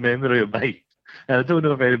 there's a memory of mine. And I don't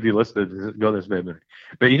know if anybody listening has got this memory.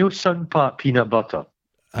 But Sun Pat peanut butter?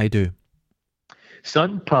 I do.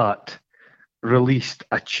 Sun Pat released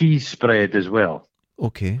a cheese spread as well.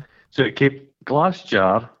 Okay. So it came glass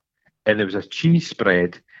jar, and it was a cheese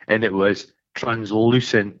spread, and it was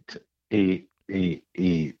translucent, not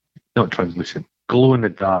translucent, glow in the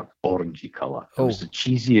dark orangey colour. It was the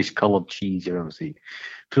cheesiest coloured cheese you've ever seen.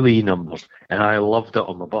 Full of numbers, and I loved it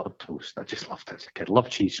on my buttered toast. I just loved it as a kid.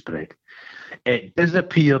 Loved cheese spread. It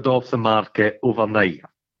disappeared off the market overnight.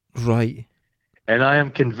 Right. And I am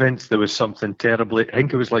convinced there was something terribly. I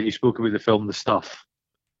think it was like you spoke about the film The Stuff.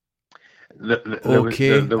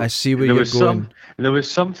 I see where you're going. There was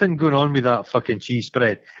something going on with that fucking cheese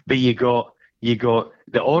spread, but you got the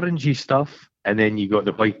orangey stuff. And then you got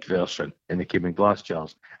the white version, and they came in glass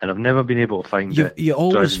jars. And I've never been able to find it. You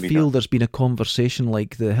always feel there's been a conversation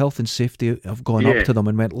like the health and safety have gone up to them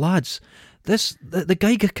and went, lads, the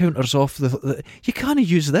Geiger counter's off. You can't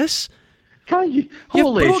use this. Can't you?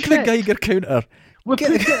 You've broke the Geiger counter. We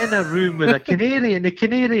put it in a room with a canary, and the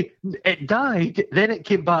canary, it died, then it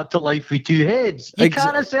came back to life with 2 heads. You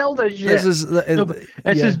can't sell this shit.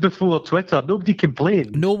 This is before Twitter. Nobody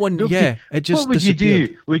complained. No one, it just what would you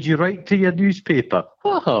do? Would you write to your newspaper,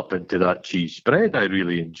 what happened to that cheese spread I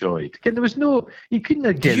really enjoyed? There was you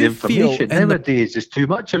couldn't get information. Nowadays, there's too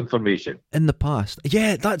much information. In the past.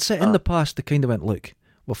 Yeah, that's it. In the past, they kind of went, look,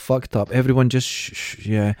 we're fucked up. Everyone just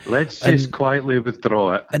let's just quietly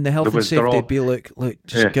withdraw it. And the health and safety would be like,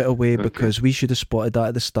 just get away because we should have spotted that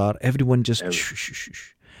at the start. Everyone just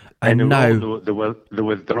shh. And now the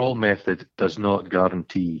withdrawal method does not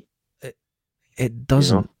guarantee. It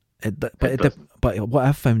doesn't. But what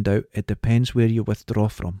I've found out, it depends where you withdraw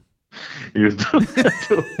from.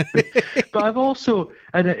 But I've also,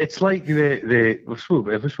 and it's like we spoke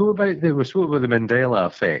about the Mandela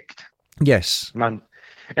effect. Yes, man.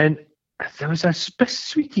 And there was a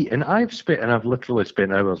sweetie, and I've literally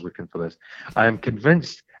spent hours looking for this. I am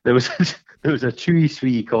convinced there was a chewy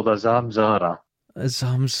sweetie called a Zamzara. A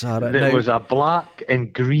Zamzara. It was a black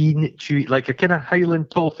and green chewy, like a kind of Highland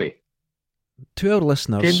toffee. To our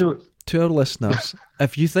listeners, to our listeners,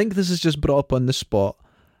 if you think this is just brought up on the spot,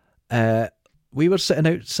 we were sitting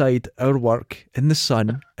outside our work in the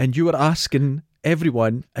sun, and you were asking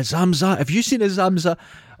everyone, a Zamza, have you seen a Zamza?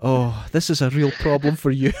 Oh, this is a real problem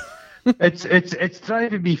for you. It's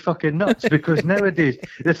driving me fucking nuts, because nowadays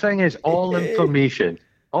the thing is, all information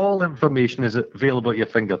is available at your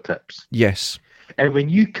fingertips. Yes. And when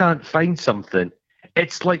you can't find something,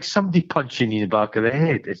 it's like somebody punching you in the back of the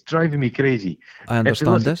head. It's driving me crazy. I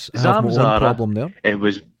understand this. I have my own problem there. It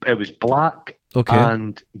was black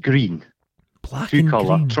and green. Black and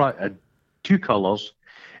green. Two colours,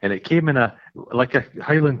 and it came in a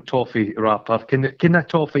Highland toffee wrapper. Can that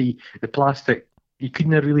toffee, the plastic, you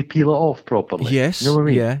couldn't really peel it off properly. Yes. You know what I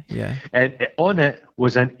mean? Yeah. And on it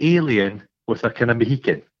was an alien with a kind of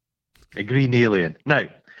Mohican, a green alien. Now,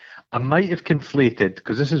 I might have conflated,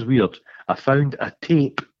 because this is weird. I found a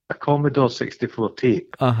tape, a Commodore 64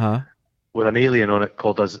 tape, with an alien on it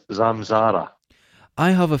called a Zamzara.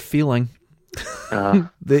 I have a feeling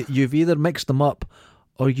that you've either mixed them up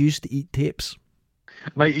or used to eat tapes.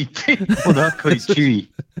 Might eat tape? Well, they're quite chewy.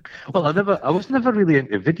 Well, I was never really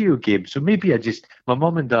into video games, so maybe my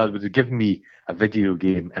mum and dad would have given me a video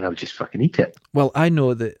game and I would just fucking eat it. Well, I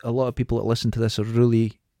know that a lot of people that listen to this are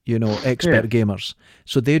really, expert gamers.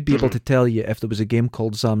 So they'd be able to tell you if there was a game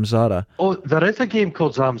called Zamzara. Oh, there is a game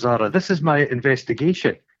called Zamzara. This is my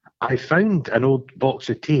investigation. I found an old box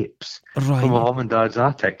of tapes from my mum and dad's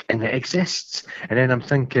attic, and it exists. And then I'm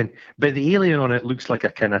thinking, but the alien on it looks like a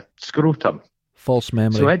kind of scrotum. False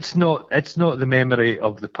memory. So it's not the memory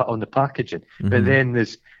of on the packaging. Mm-hmm. But then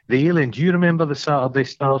there's the alien. Do you remember the Saturday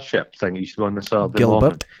Starship thing you used to go on the Saturday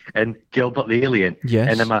morning? And Gilbert the alien.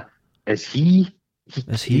 Yes. And is he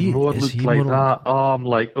more looked like that? Oh, I'm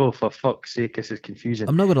like, oh, for fuck's sake, this is confusing.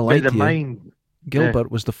 I'm not going to lie to you. Gilbert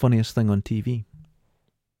was the funniest thing on TV.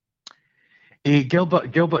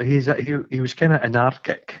 Gilbert, he was kind of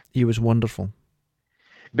anarchic. He was wonderful.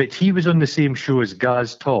 But he was on the same show as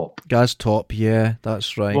Gaz Top. Gaz Top, yeah,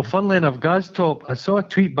 that's right. Well, funnily enough, Gaz Top, I saw a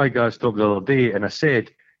tweet by Gaz Top the other day, and I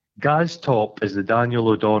said, Gaz Top is the Daniel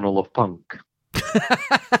O'Donnell of punk.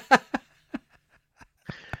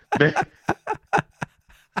 But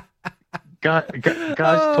Gaz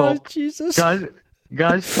Top... Jesus.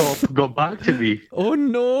 Gaz Top got back to me. Oh,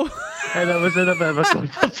 no. And I was in a bit of a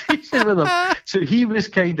conversation with him. So he was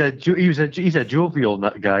kind of, he's a jovial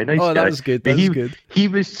guy, nice guy. Oh, that's good, that's good. He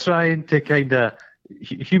was trying to kind of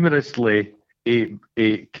humorously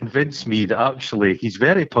convince me that actually he's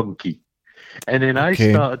very punky. And then I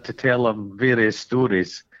started to tell him various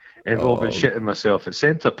stories involving shitting myself at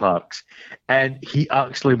Centre Parks. And he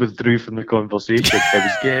actually withdrew from the conversation.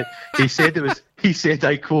 He said,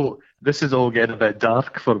 I quote, "This is all getting a bit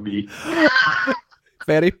dark for me."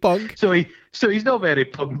 Very punk. So he's not very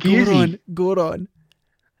punky, is he? Go on.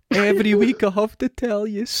 Every week I have to tell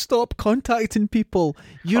you, stop contacting people.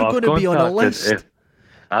 You're going to be on a list.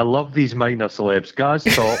 I love these minor celebs. Gaz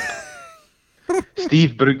Top,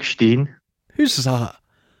 Steve Brookstein. Who's that?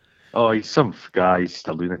 Oh, he's some guy. He's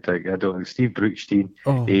a lunatic. I don't know. Steve Brookstein.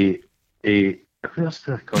 Who else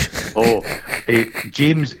did I call?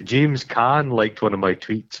 James Caan liked one of my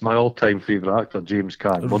tweets. My all-time favourite actor, James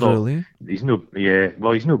Caan. Well, really? He's no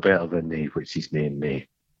better than what's his name?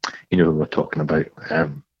 You know who we're talking about.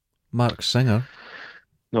 Mark Singer.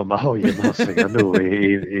 No, Mark Singer. No,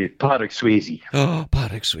 Patrick Swayze. Oh,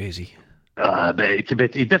 Patrick Swayze. But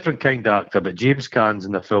a different kind of actor. But James Caan's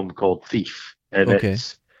in a film called Thief, and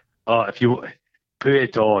it's if you put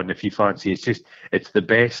it on, if you fancy, it's the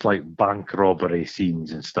best like bank robbery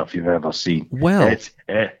scenes and stuff you've ever seen. Well, it's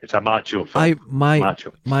a macho film.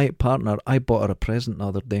 My partner, I bought her a present the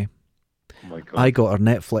other day. Oh my God. I got her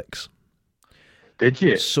Netflix. Did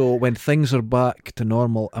you? So when things are back to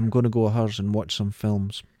normal, I'm going to go to hers and watch some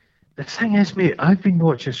films. The thing is, mate, I've been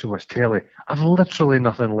watching so much telly. I've literally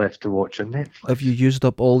nothing left to watch on Netflix. Have you used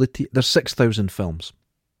up all the... There's 6,000 films.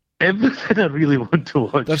 Everything I really want to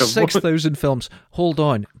watch. There's 6,000 films. Hold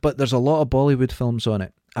on. But there's a lot of Bollywood films on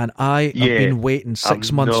it. And I have been waiting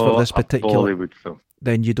 6 months for this particular... Bollywood film.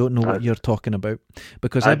 Then you don't know what you're talking about.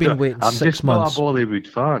 Because I've been waiting 6 months. I'm just not a Bollywood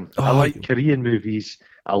fan. I like Korean movies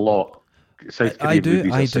a lot. I do,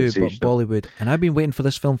 but Bollywood. And I've been waiting for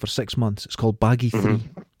this film for 6 months. It's called Baggy 3.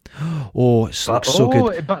 Oh, it looks so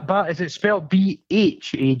good. But is it spelled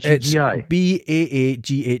B-H-A-G-G-I? It's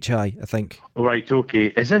B-A-A-G-H-I, I think. Right, okay.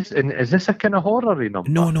 Is this a kind of horror number?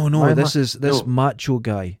 No. This macho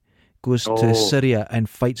guy goes to Syria and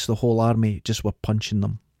fights the whole army just with punching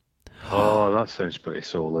them. Oh, that sounds pretty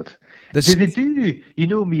solid. Do they do, you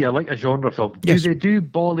know me, I like a genre film. Yes. Do they do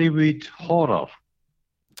Bollywood horror?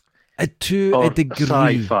 To a degree.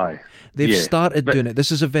 Sci-fi. They've started doing it.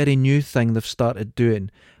 This is a very new thing they've started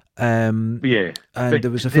doing. And there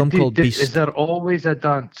was a film called Beast. Is there always a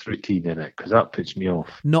dance routine in it? Because that puts me off.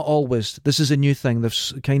 Not always. This is a new thing.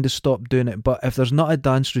 They've kind of stopped doing it. But if there's not a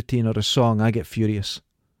dance routine or a song, I get furious.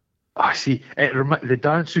 I see. The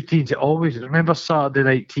dance routines, remember Saturday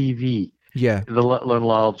Night TV? Yeah. The Little and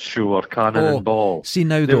Large Show or Cannon and Ball. See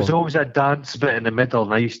now, there was always a dance bit in the middle,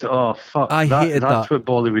 and I used to, I hated that. That's what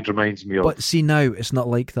Bollywood reminds me of. But see now, it's not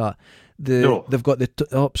like that. They've got the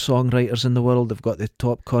top songwriters in the world, they've got the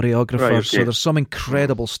top choreographers, right, okay. So there's some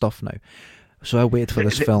incredible stuff now. So I wait for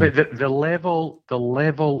this film. But the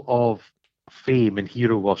level of fame and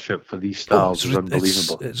hero worship for these stars is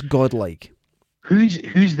unbelievable. It's godlike. Who's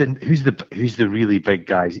the really big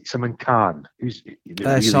guy? Salman Khan.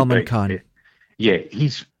 Salman Khan. Yeah,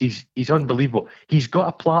 he's unbelievable. He's got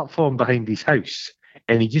a platform behind his house,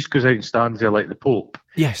 and he just goes out and stands there like the Pope.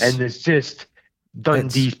 Yes, and there's just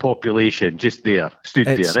Dundee's population just there, stood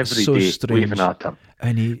there every day, strange. Waving at him.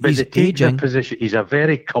 And he's aging. Position. He's a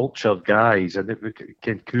very cultured guy. He's a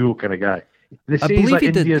cool kind of guy. They say he's like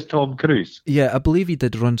India's Tom Cruise. Yeah, I believe he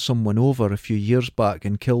did run someone over a few years back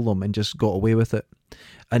and kill them and just got away with it.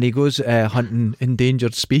 And he goes hunting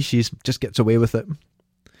endangered species, just gets away with it.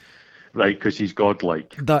 Right, because he's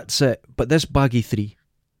godlike. That's it. But this Baggy 3.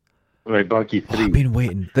 Right, Baggy 3. I've been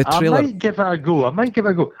waiting. The trailer. I might give it a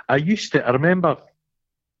go. I remember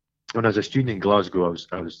when I was a student in Glasgow,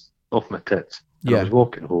 I was off my tits. Yeah. I was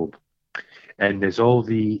walking home. And there's all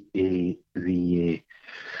the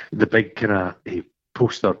big kind of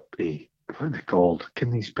poster, what are they called? Can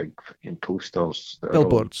these big fucking posters?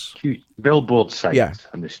 Billboards. Cute billboard signs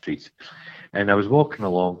on the streets. And I was walking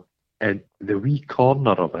along, and the wee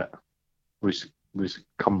corner of it was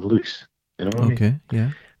come loose. You know what I mean? Okay, yeah.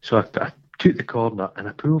 So I took the corner and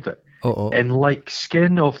I pulled it. Uh-oh. And like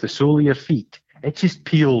skin off the sole of your feet, it just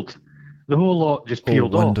peeled. The whole lot just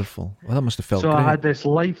peeled off. Wonderful. Well, that must have felt great. So I had this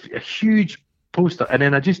a huge poster, and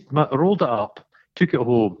then I just rolled it up, took it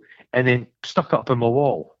home, and then stuck it up on my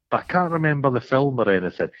wall. But I can't remember the film or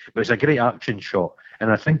anything. But it's a great action shot,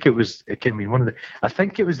 and I think it was I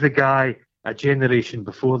think it was the guy a generation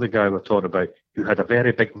before the guy we're talking about who had a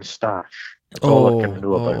very big moustache. That's all I can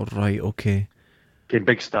know about. Oh, right, okay.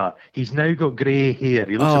 Big star. He's now got grey hair.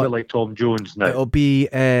 He looks a bit like Tom Jones now. It'll be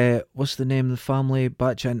what's the name of the family?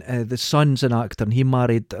 Bachchan. The son's an actor, and he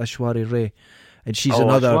married Aishwarya Rai, and she's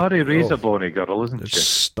another. Aishwarya Rai's a bonny girl, isn't she?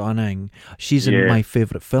 Stunning. She's in my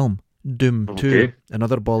favourite film, Doom 2,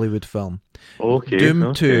 another Bollywood film. Okay.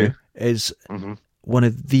 Doom 2 is one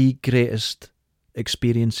of the greatest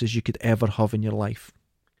experiences you could ever have in your life.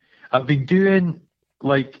 I've been doing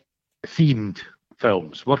like themed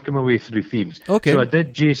films, working my way through themes. Okay. So I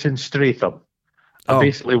did Jason Statham. I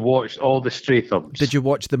basically watched all the Stathams. Did you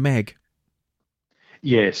watch The Meg?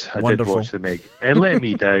 Yes, I did watch The Meg. It let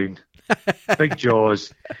me down. Big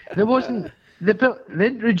Jaws. There wasn't. They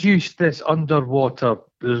introduced this underwater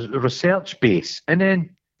research base, and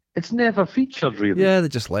then it's never featured really. Yeah, they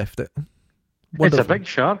just left it. Wonderful. It's a big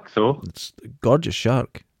shark, though. It's a gorgeous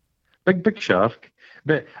shark. Big shark.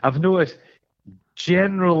 But I've noticed.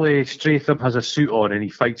 Generally, Statham has a suit on and he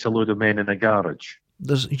fights a load of men in a garage.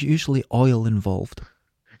 There's usually oil involved.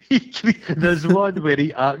 There's one where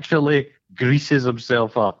he actually greases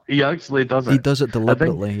himself up. He actually does it. He does it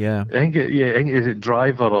deliberately, I think is it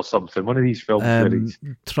Driver or something? One of these film series.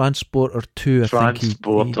 Transporter 2, I think he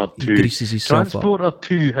greases himself up. Transporter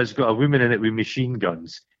 2 has got a woman in it with machine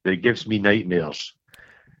guns that gives me nightmares.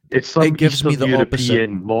 It's some Eastern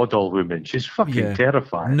European model woman. She's fucking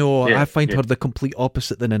terrifying. No, I find her the complete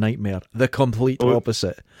opposite than a nightmare. The complete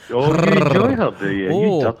opposite. Oh, you enjoy her, do you?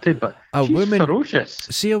 You dirty, but she's ferocious.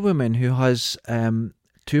 See a woman who has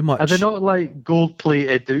too much... Are they not like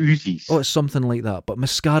gold-plated Uzis? Oh, it's something like that. But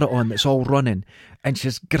mascara on that's all running. And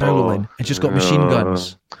she's growling. And she's got machine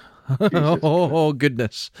guns.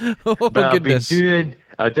 Goodness. Goodness.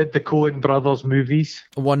 I did the Coen Brothers movies.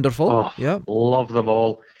 Wonderful. Love them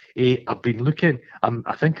all. I've been looking.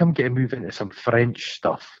 I think I'm getting moved into some French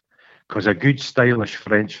stuff because a good stylish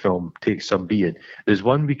French film takes some being. There's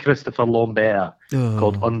one with Christopher Lambert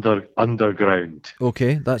called Underground.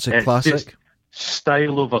 Okay, that's a classic.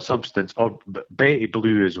 Style over substance, or Betty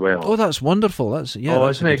Blue as well. Oh, that's wonderful. Isn't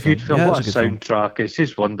it a good film? What a soundtrack! It's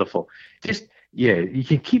just wonderful. You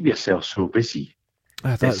can keep yourself so busy.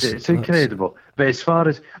 It's incredible. But as far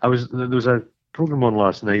as there was a program on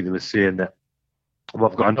last night that was saying that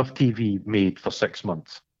we've got enough TV made for 6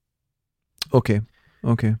 months. Okay.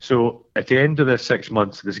 So at the end of the 6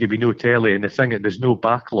 months, there's going to be no telly, and there's no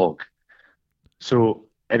backlog. So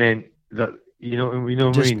and then you know what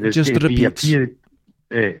I mean. There's just going to be a period.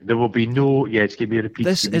 There will be no. Yeah, it's going to be repeated.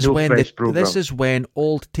 This is when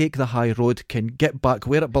old Take the High Road can get back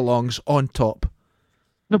where it belongs, on top.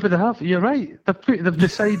 No, but they have. You're right. They've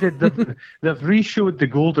decided they've reshowed the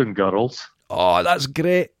Golden Girls. Oh, that's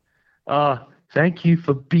great. Thank you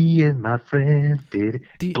for being my friend.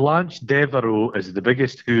 Blanche Devereaux is the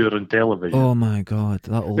biggest whore on television. Oh my God,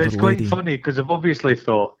 that old lady. It's quite funny because I've obviously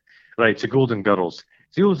thought, right, it's the Golden Girls.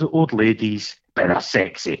 It's those old ladies, but they're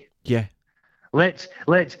sexy. Yeah. Let's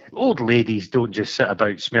old ladies don't just sit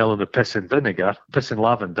about smelling of piss and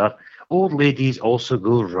lavender. Old ladies also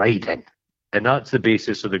go riding. And that's the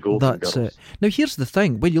basis of the Golden Girls. That's it. Now here's the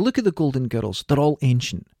thing. When you look at the Golden Girls, they're all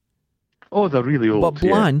ancient. Oh, they're really old. But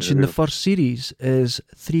Blanche in the first series is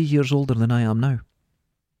 3 years older than I am now.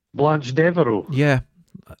 Blanche Devereaux? Yeah.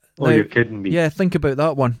 Oh, you're kidding me. Yeah, think about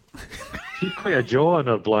that one. She's quite a jaw on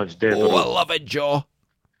her, Blanche Devereaux. Oh, I love a jaw.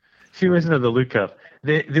 She wasn't the looker.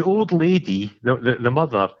 The old lady, the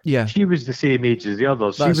mother, she was the same age as the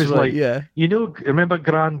others. That's she was right, like, you know, remember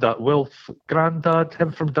Grandad, Grandad,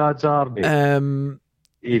 him from Dad's Army?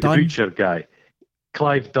 The butcher guy.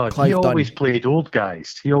 Clive Dunn. He always played old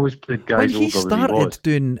guys. He always played guys older than he was. When he started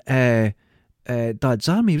doing Dad's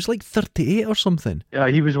Army, he was like 38 or something. Yeah,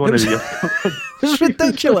 he was one of the... It was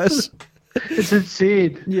ridiculous. It's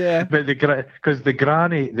insane. Yeah. But because the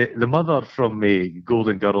granny, the mother from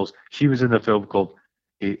Golden Girls, she was in a film called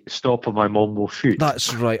Stop or My Mom Will Shoot.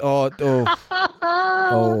 That's right. But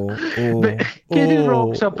Kenny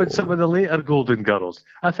rocks up in some of the later Golden Girls.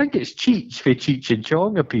 I think it's Cheech for Cheech and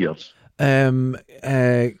Chong appears. Quentin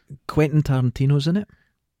Tarantino's in it.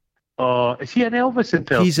 Is he an Elvis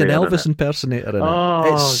impersonator? He's an Elvis impersonator in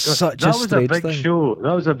it. It's such a strange thing.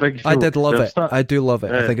 That was a big show. I did love it. I do love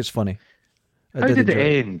it. I think it's funny. How did it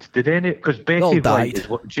end? Did any? Because Betty White is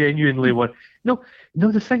genuinely one. No.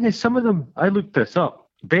 The thing is, some of them. I looked this up.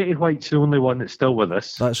 Betty White's the only one that's still with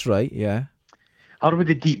us. That's right. Yeah. Her with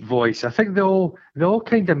the deep voice. I think they all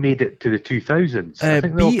kind of made it to the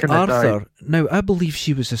 2000s. Bea Arthur. Now, I believe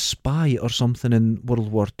she was a spy or something in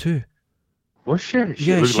World War II. Was she?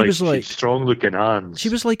 She was like strong-looking hands. She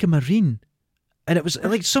was like a Marine, and it was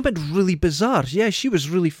like something really bizarre. Yeah, she was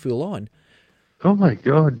really full on. Oh my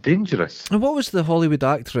God, dangerous! And what was the Hollywood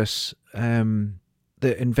actress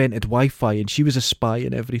that invented Wi-Fi, and she was a spy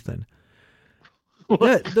and everything?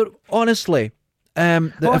 Honestly.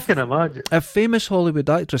 I can imagine. A famous Hollywood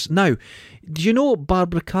actress. Now, do you know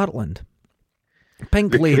Barbara Cartland?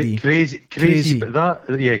 Pink lady. Crazy. But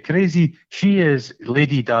crazy. She is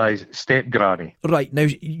Lady Di's step granny. Right. Now,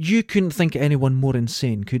 you couldn't think of anyone more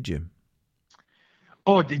insane, could you?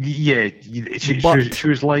 Oh, yeah. She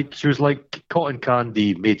was like cotton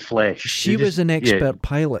candy made flesh. She was an expert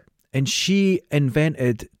pilot, and she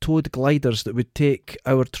invented towed gliders that would take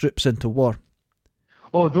our troops into war.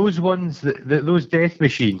 Oh, those ones, those death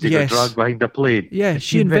machines that got dragged behind a plane. Yeah,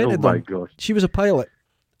 she invented them. Oh my God. She was a pilot.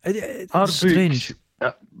 Her strange.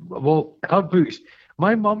 Books, her books.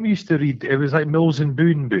 My mum used to read, it was like Mills and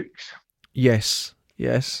Boon books. Yes.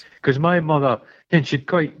 Because my mother, and she'd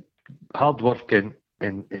quite hard-working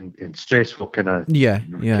and stressful kind of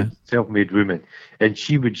self-made woman. And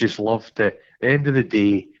she would just love to, at the end of the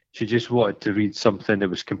day, she just wanted to read something that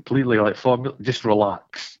was completely like formula, just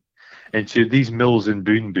relax. And she had these Mills and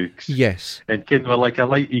Boon books. Yes. And kind of like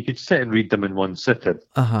you could sit and read them in one sitting.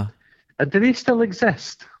 Uh-huh. And do they still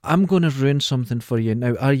exist? I'm going to ruin something for you.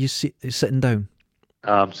 Now, are you sitting down?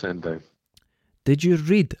 I'm sitting down. Did you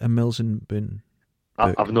read a Mills and Boon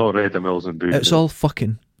book? I've not read a Mills and Boon It's all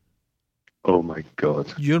fucking. Oh my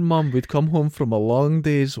God. Your mum would come home from a long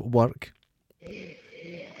day's work and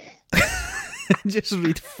just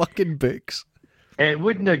read fucking books. It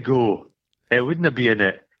wouldn't have be in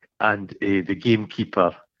it. And the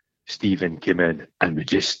gamekeeper, Stephen, came in and we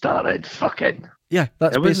just started fucking. Yeah,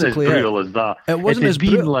 that's basically it. It wasn't as brutal as that. It wasn't as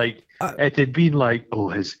brutal. It had been like,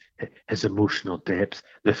 his emotional depth.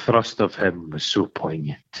 The thrust of him was so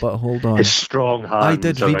poignant. But hold on. His strong hands. I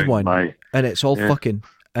did read one, and it's all fucking.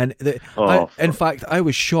 And in fact, I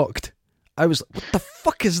was shocked. I was like, what the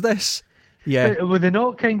fuck is this? Yeah. Were they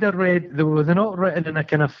not written in a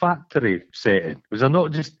kind of factory setting? Was there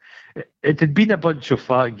not just... It had been a bunch of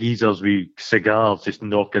fat geezers with cigars just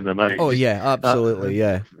knocking them out. Oh yeah, absolutely,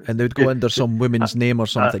 yeah. And they would go under some woman's name or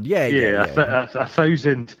something. A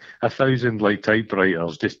thousand like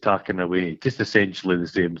typewriters just tacking away, just essentially the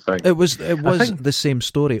same thing. It was the same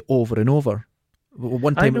story over and over.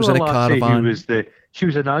 One time it was in a caravan. She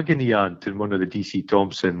was an agony aunt in one of the DC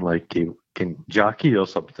Thompson, like King Jackie or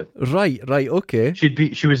something. Right, okay.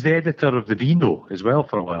 She was the editor of the Beano as well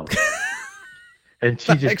for a while. And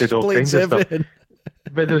she just did all kinds of stuff.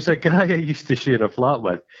 But there was a guy I used to share a flat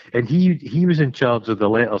with, and he was in charge of the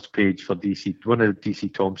letters page for DC, one of the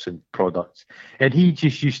DC Thomson products, and he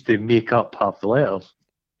just used to make up half the letters.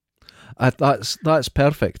 That's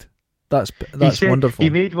perfect. That's wonderful. He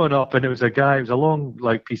made one up, and it was a guy. It was a long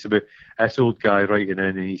piece about this old guy writing in,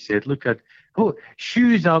 and he said, "Look at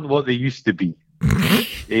shoes aren't what they used to be."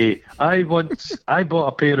 I bought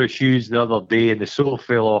a pair of shoes the other day, and the sole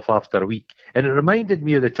fell off after a week, and it reminded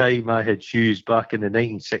me of the time I had shoes back in the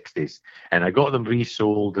 1960s, and I got them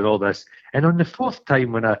resold and all this. And on the fourth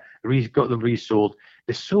time when I got them resold,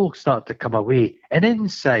 the sole started to come away, and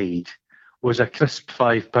inside was a crisp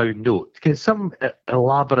 £5 note. Some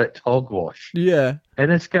elaborate hogwash. Yeah. And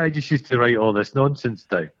this guy just used to write all this nonsense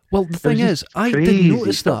down. Well, the thing is, I did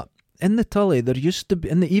notice that. In the Tully, there used to be,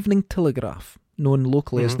 in the Evening Telegraph, known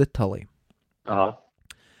locally as the Tully,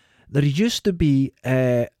 there used to be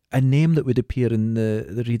a name that would appear in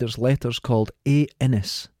the reader's letters called A.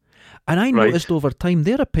 Innes. And I noticed over time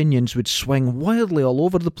their opinions would swing wildly all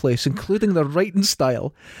over the place, including their writing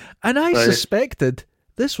style. And I suspected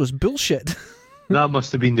this was bullshit. That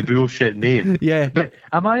must have been the bullshit name. Yeah. But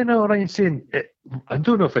am I not right in saying, I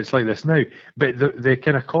don't know if it's like this now, but the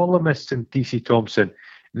kind of columnists in DC Thomson,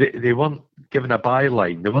 they weren't given a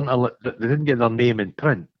byline. They didn't get their name in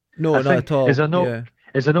print. No, not at all. Is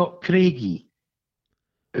there not Craigie?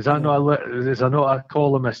 Is there not a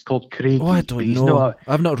columnist called Craigie? Oh, I don't know.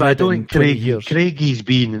 I've not read it in 20 years. Craigie's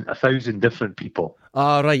been 1,000 different people.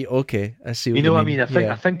 Ah, right, okay. I see what you know what I mean?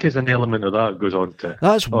 I think there's an element of that goes on to it.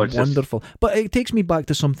 That's wonderful. But it takes me back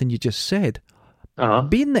to something you just said.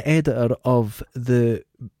 Being the editor of the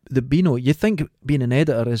Beano, you think being an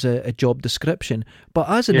editor is a job description, but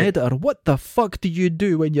as an editor, what the fuck do you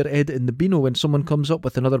do when you're editing the Beano when someone comes up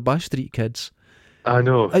with another Bash Street Kids? I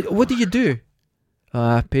know. What do you do?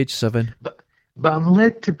 Page 7. But I'm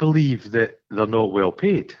led to believe that they're not well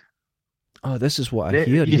paid. Oh, this is what I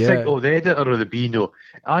hear. You think, the editor of the Beano.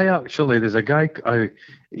 There's a guy,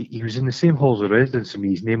 he was in the same halls of residence with me.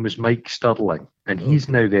 His name was Mike Sterling, and he's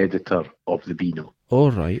now the editor of the Beano. Oh,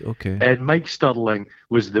 right, okay. And Mike Sterling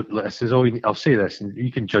was I'll say this, and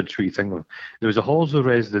you can judge what you think of him. There was a halls of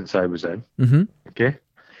residence I was in, okay?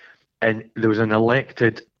 And there was an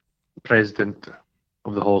elected president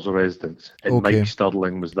of the halls of residence, and Mike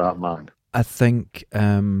Sterling was that man. I think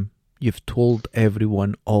you've told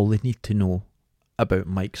everyone all they need to know about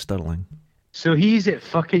Mike Sterling. So he's at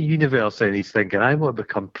fucking university and he's thinking, I want to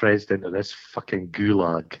become president of this fucking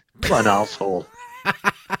gulag. What an arsehole.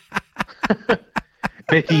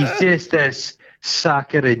 But he's just this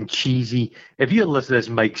saccharine, cheesy. If you're listening to this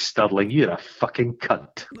Mike Sterling, you're a fucking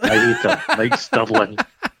cunt. I hate him, Mike Sterling.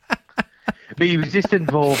 But he was just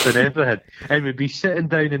involved in everything. And we'd be sitting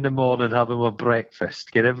down in the morning having our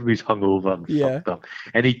breakfast, get everybody's hungover and fucked up.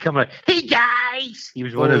 And he'd come out, hey guys! He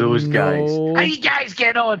was one of those guys. How you guys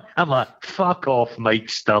get on? I'm like, fuck off, Mike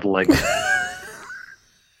Sterling.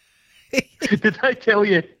 Did I tell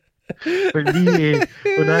you?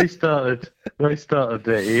 When I started art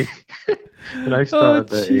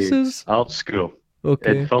school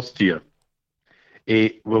in first year,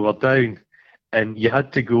 we were down. And you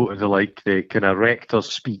had to go to the kind of rector's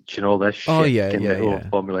speech and all this shit. Oh, yeah.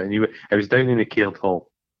 Formula. And I was down in the Caird Hall.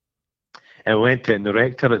 And I went to it, and the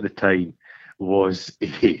rector at the time was,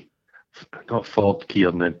 not Ford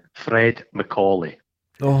Kiernan, Fred Macaulay.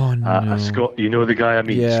 Oh, no. You know the guy I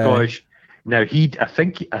mean? Yeah. Scottish. Now, I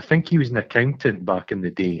think he was an accountant back in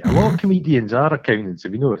the day. A lot of comedians are accountants,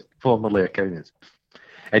 if you know, formerly accountants.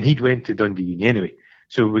 And he'd went to Dundee Uni anyway.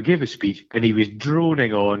 So we gave a speech, and he was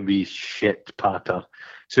droning on with shit patter.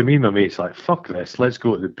 So me and my mate's like, "Fuck this, let's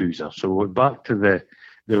go to the boozer." So we went back to the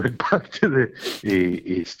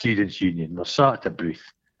students' union. We're sat at a booth,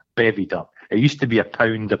 bevied up. It used to be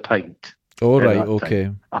 £1 a pint. Oh right,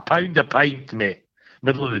 okay. £1 a pint, mate.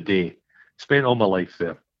 Middle of the day. Spent all my life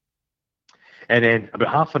there. And then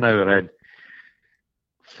about half an hour in,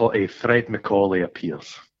 Fred Macaulay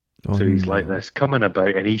appears. So he's like this, coming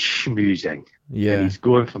about, and he's schmoozing. Yeah. And he's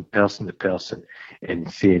going from person to person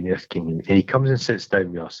and saying this king. And he comes and sits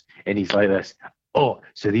down with us, and he's like this, oh,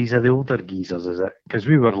 so these are the older geezers, is it? Because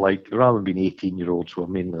we were like, rather than being 18-year-olds, we're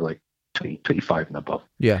mainly like 20, 25 and above.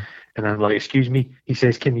 Yeah. And I'm like, excuse me? He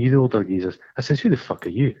says, Ken, you the older geezers? I says, who the fuck are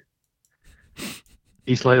you?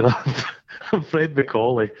 He's like that. I'm Fred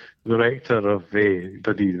Macaulay, the rector of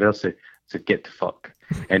Dundee University. I said, get the fuck.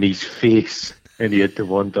 And his face... And he had to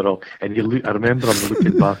wander off. And I remember him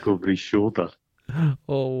looking back over his shoulder.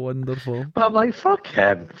 Oh, wonderful. But I'm like, fuck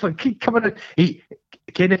him. Keep coming in.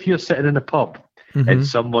 Ken, if you're sitting in a pub and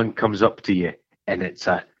someone comes up to you and it's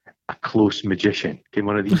a a close magician,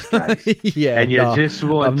 one of these guys. Yeah, and you just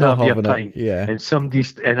want to have your pint. Yeah.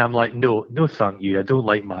 And I'm like, no, thank you. I don't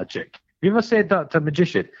like magic. You ever said that to a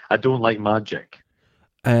magician? I don't like magic.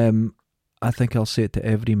 I think I'll say it to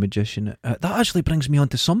every magician. That actually brings me on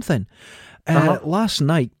to something. Last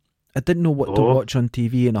night, I didn't know what to watch on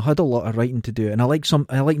TV, and I had a lot of writing to do, and I like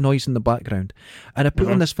noise in the background. And I put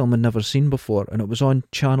on this film I'd never seen before, and it was on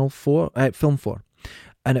Channel 4, Film 4.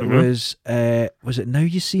 And it was it Now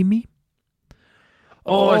You See Me?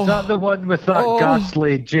 Oh, is that the one with that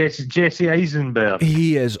ghastly Jesse Eisenberg?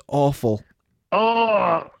 He is awful.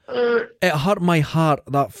 It hurt my heart.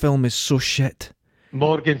 That film is so shit.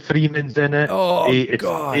 Morgan Freeman's in it.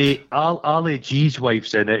 God. Ali G's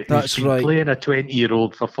wife's in it. Who's been playing a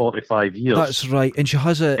 20-year-old for 45 years. That's right. And she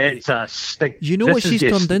has It's a stink. You know what she's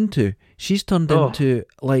turned into? She's turned into,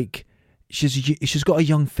 like... She's got a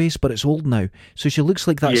young face, but it's old now. So she looks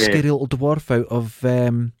like that scary little dwarf out of...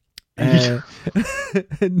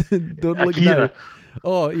 Don't look now.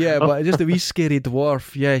 Oh, yeah, but just a wee scary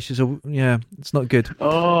dwarf. Yeah, it's not good.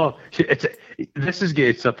 This is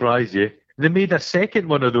going to surprise you. They made a second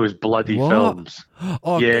one of those bloody films.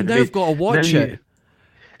 Oh, yeah, now I've got to watch it.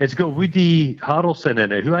 It's got Woody Harrelson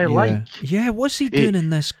in it, who I like. Yeah, what's he doing in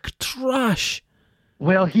this trash?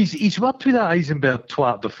 Well, he's worked with that Eisenberg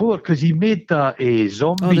twat before, because he made that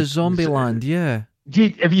zombie... Oh, the Zombieland, yeah.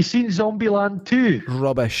 Have you seen Zombieland 2?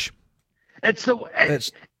 Rubbish. Does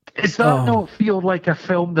that not feel like a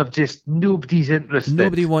film that just nobody's interested?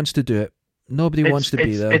 Nobody wants to do it. Nobody wants to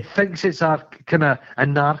be there. It thinks it's a kind of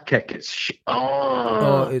anarchic. It's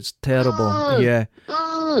it's terrible. Yeah.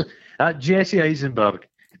 At Jesse Eisenberg,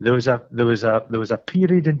 there was a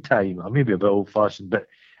period in time. I may be a bit old-fashioned, but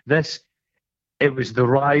it was the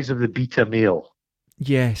rise of the beta male.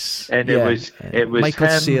 Yes. And it was Michael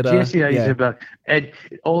him, Cera, Jesse Eisenberg, and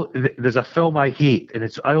there's a film I hate, and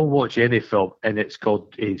I'll watch any film, and it's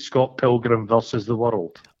called Scott Pilgrim versus the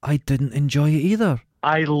World. I didn't enjoy it either.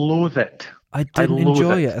 I loathe it. I didn't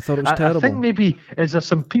enjoy it. I thought it was terrible. I think maybe, is there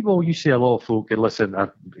some people, you see a lot of folk and listen,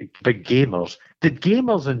 are big gamers. Did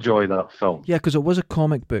gamers enjoy that film? Yeah, because it was a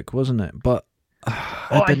comic book, wasn't it? But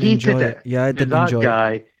I didn't enjoy it. Yeah, I didn't enjoy it. That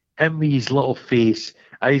guy, him with his little face,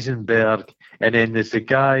 Eisenberg, and then there's the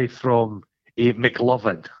guy from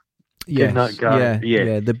McLovin. Yes, that guy.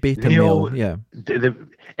 Yeah, the beta male, and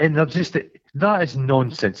they're just, that is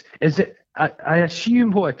nonsense. Is it? I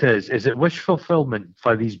assume what it is it wish fulfillment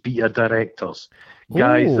for these beta directors,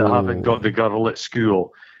 guys that haven't got the girl at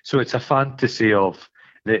school. So it's a fantasy of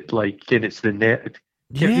that, like, and it's the net.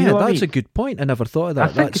 Yeah, you know that's a good point. I never thought of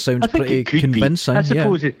that. That sounds pretty convincing. I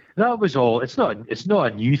suppose that was all. It's not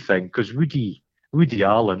a new thing, because Woody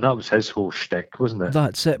Allen, that was his whole shtick, wasn't it?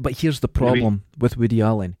 That's it. But here's the problem with Woody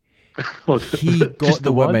Allen. He got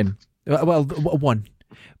the women. Well, one.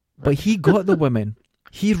 But he got the women.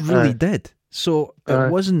 He really did. So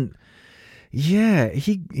it wasn't... Yeah,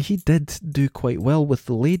 he did do quite well with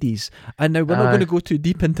the ladies. And now we're not going to go too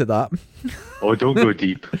deep into that. Oh, don't go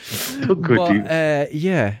deep. Don't go deep.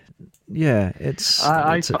 Yeah, it's...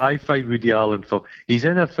 I find Woody Allen film... He's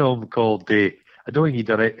in a film called... I don't think he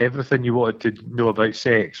did Everything You Wanted to Know About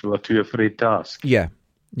Sex We Were Too Afraid to Ask. Yeah.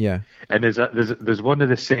 And there's one of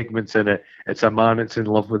the segments in it, it's a man that's in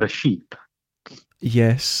love with a sheep.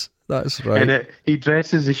 Yes, that's right. And he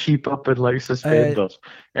dresses the sheep up in like suspenders.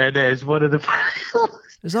 And it's one of the...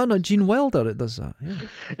 Is that not Gene Wilder that does that?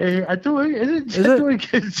 Yeah. I don't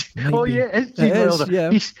think it's... Oh, yeah, it's Gene Wilder.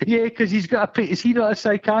 Yeah, because he's got a... Is he not a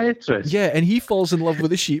psychiatrist? Yeah, and he falls in love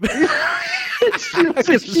with the sheep.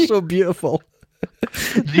 It's so beautiful.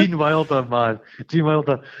 Gene Wilder, man. Gene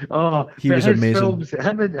Wilder. Oh, he was amazing. Films,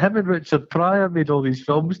 him and Richard Pryor made all these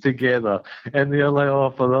films together, and they're like,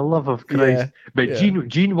 oh, for the love of Christ.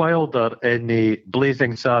 Gene Wilder in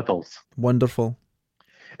Blazing Saddles. Wonderful.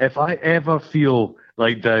 If I ever feel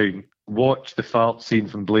like down, watch the fart scene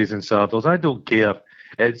from Blazing Saddles. I don't care.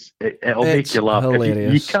 It'll make you laugh. Hilarious.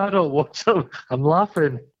 If you cannot watch it, I'm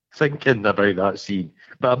laughing thinking about that scene.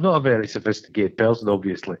 But I'm not a very sophisticated person,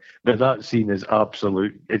 obviously. But that scene is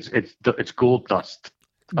absolute. It's gold dust.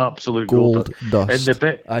 Absolute gold dust. And the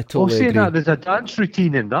bit. I totally agree. That, there's a dance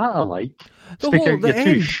routine in that I like. The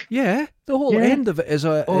whole end of it is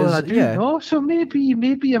a. Oh, so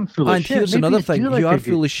maybe I'm full of shit. And here's another thing: you are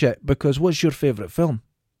full of shit, because what's your favourite film?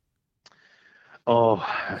 Oh,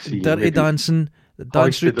 I see. Dirty Dancing.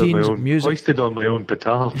 Dance routines, music. Hoisted on my own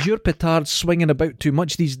petard. Your petard's swinging about too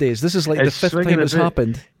much these days. This is like the fifth time it's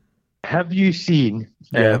happened. Have you seen?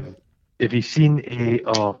 Have you seen it's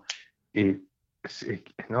one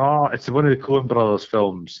of the Coen Brothers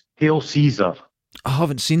films, Hail Caesar? I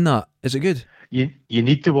haven't seen that. Is it good? You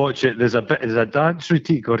need to watch it. There's a dance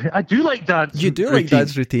routine. I do like dance. You do like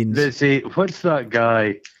dance routines. There's what's that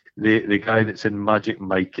guy? The guy that's in Magic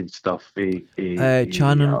Mike and stuff. Channing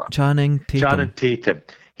Tatum. Channing Tatum.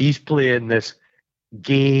 He's playing this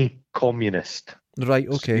gay communist. Right.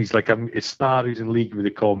 Okay. He's like a star who's in league with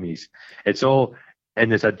the commies. It's all,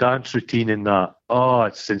 and there's a dance routine in that. Oh,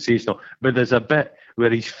 it's sensational. But there's a bit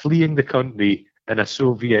where he's fleeing the country in a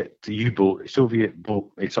Soviet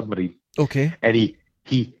boat, a submarine. Okay. And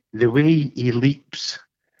the way he leaps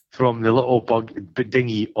from the little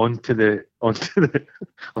dinghy onto the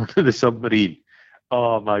submarine.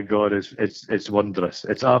 Oh my God, it's wondrous.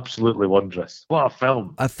 It's absolutely wondrous. What a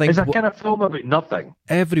film! I think it's a kind of film about nothing.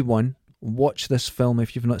 Everyone, watch this film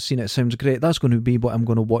if you've not seen it. It sounds great. That's going to be what I'm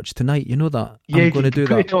going to watch tonight. You know that? Yeah, I'm going to do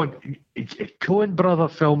that. Coen brother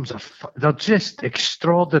films they're just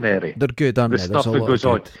extraordinary. They're good, aren't they? The stuff that goes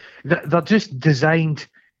on. They're just designed.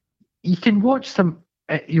 You can watch them.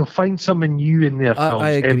 You'll find something new in their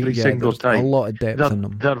films every single time. A lot of depth in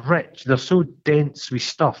them. They're rich. They're so dense with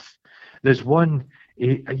stuff. There's one.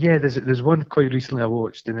 There's one quite recently I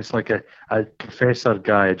watched, and it's like a professor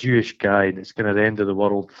guy, a Jewish guy, and it's kind of the end of the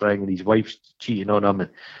world thing, and his wife's cheating on him, and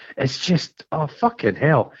it's just, oh fucking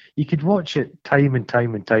hell! You could watch it time and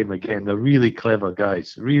time and time again. They're really clever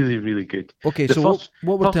guys, really, really good. Okay, so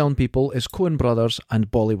what we're telling people is Coen Brothers and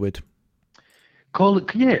Bollywood.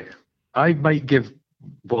 I might give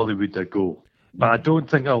Bollywood a go, but I don't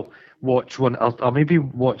think I'll watch one. I'll maybe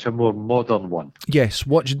watch a more modern one. Yes,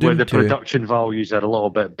 watch Doom 2. Where the production values are a little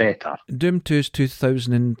bit better. Doom 2 is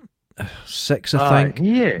 2006, I think.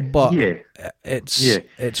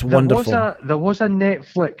 It's wonderful. There was a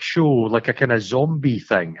Netflix show, like a kind of zombie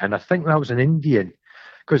thing, and I think that was an Indian.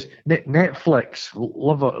 Because Netflix,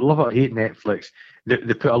 love it or hate Netflix, they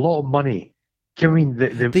put a lot of money. I mean,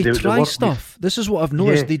 they try stuff. This is what I've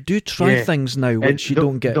noticed. They do try things now, which you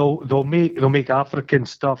don't get. They'll make African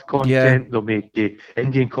stuff content. They'll make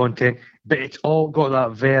Indian content, but it's all got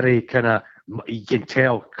that very kind of. You can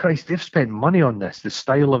tell, Christ, they've spent money on this. The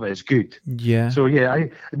style of it is good. Yeah. So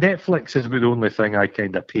Netflix is the only thing I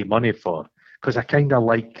kind of pay money for because I kind of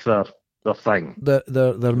like their thing.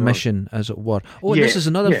 Their mission, as it were. Oh, and this is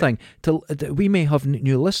another thing. We may have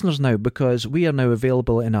new listeners now because we are now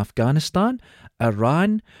available in Afghanistan,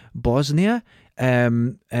 Iran, Bosnia,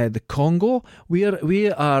 the Congo.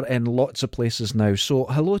 We are in lots of places now. So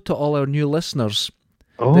hello to all our new listeners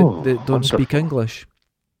that don't speak English.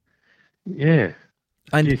 Yeah.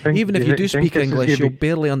 And even if you do speak English, you'll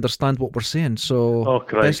barely understand what we're saying. So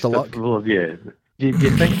best of luck. Well, yeah. Do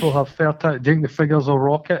you think we'll have fertile? Do you think the figures will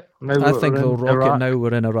rocket? I think they'll rocket now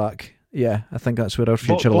we're in Iraq. Yeah, I think that's where our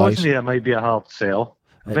future lies. Bosnia might be a hard sell.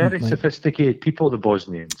 Very sophisticated people, the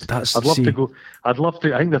Bosnians. I'd love to go. I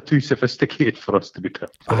think they're too sophisticated for us to be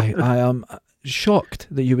perfect. I am shocked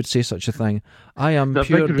that you would say such a thing. I am they're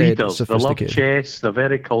pure big dead readers. sophisticated. They love chess. They're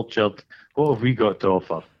very cultured. What have we got to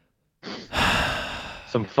offer?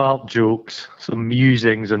 Some fart jokes, some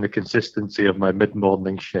musings on the consistency of my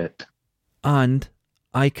mid-morning shit. And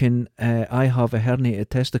I have a herniated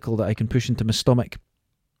testicle that I can push into my stomach.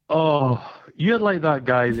 Oh, you're like that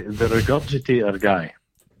guy, the regurgitator guy.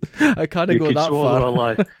 I can't go that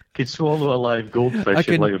far. Could swallow a live goldfish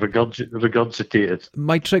and regurgitate it.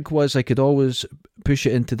 My trick was I could always push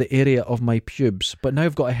it into the area of my pubes, but now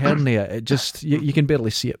I've got a hernia. It just you can barely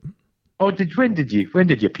see it. Oh, when did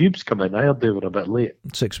your pubes come in? I heard they were a bit late.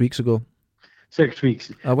 6 weeks ago. 6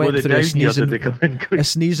 weeks. I went through a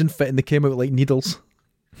sneezing fit and they came out like needles.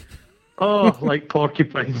 Oh, like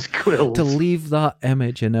porcupines' quills. To leave that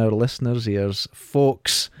image in our listeners' ears,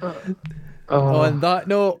 folks. On that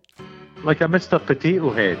note, like a Mr.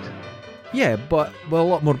 Potato Head. Yeah, but with a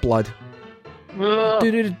lot more blood.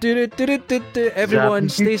 Everyone,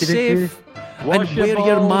 stay safe. And wear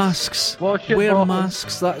your masks. Wear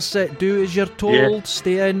masks, that's it. Do as you're told. Yeah.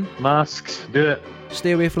 Stay in. Masks, do it.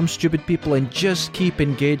 Stay away from stupid people and just keep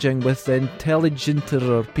engaging with the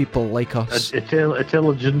intelligenter people like us.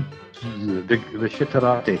 Intelligent, the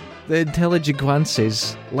shitterati. The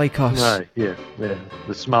intelligiguances like us. Right, yeah,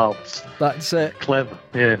 the smarts. That's it. Clever,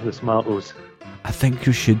 yeah, the smartos. I think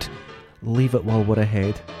you should leave it while we're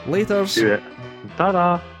ahead. Laters. Do it.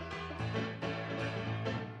 Ta-da.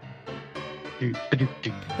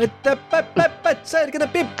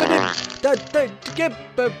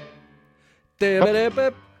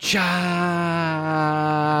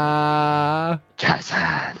 Jazz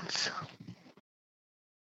hands.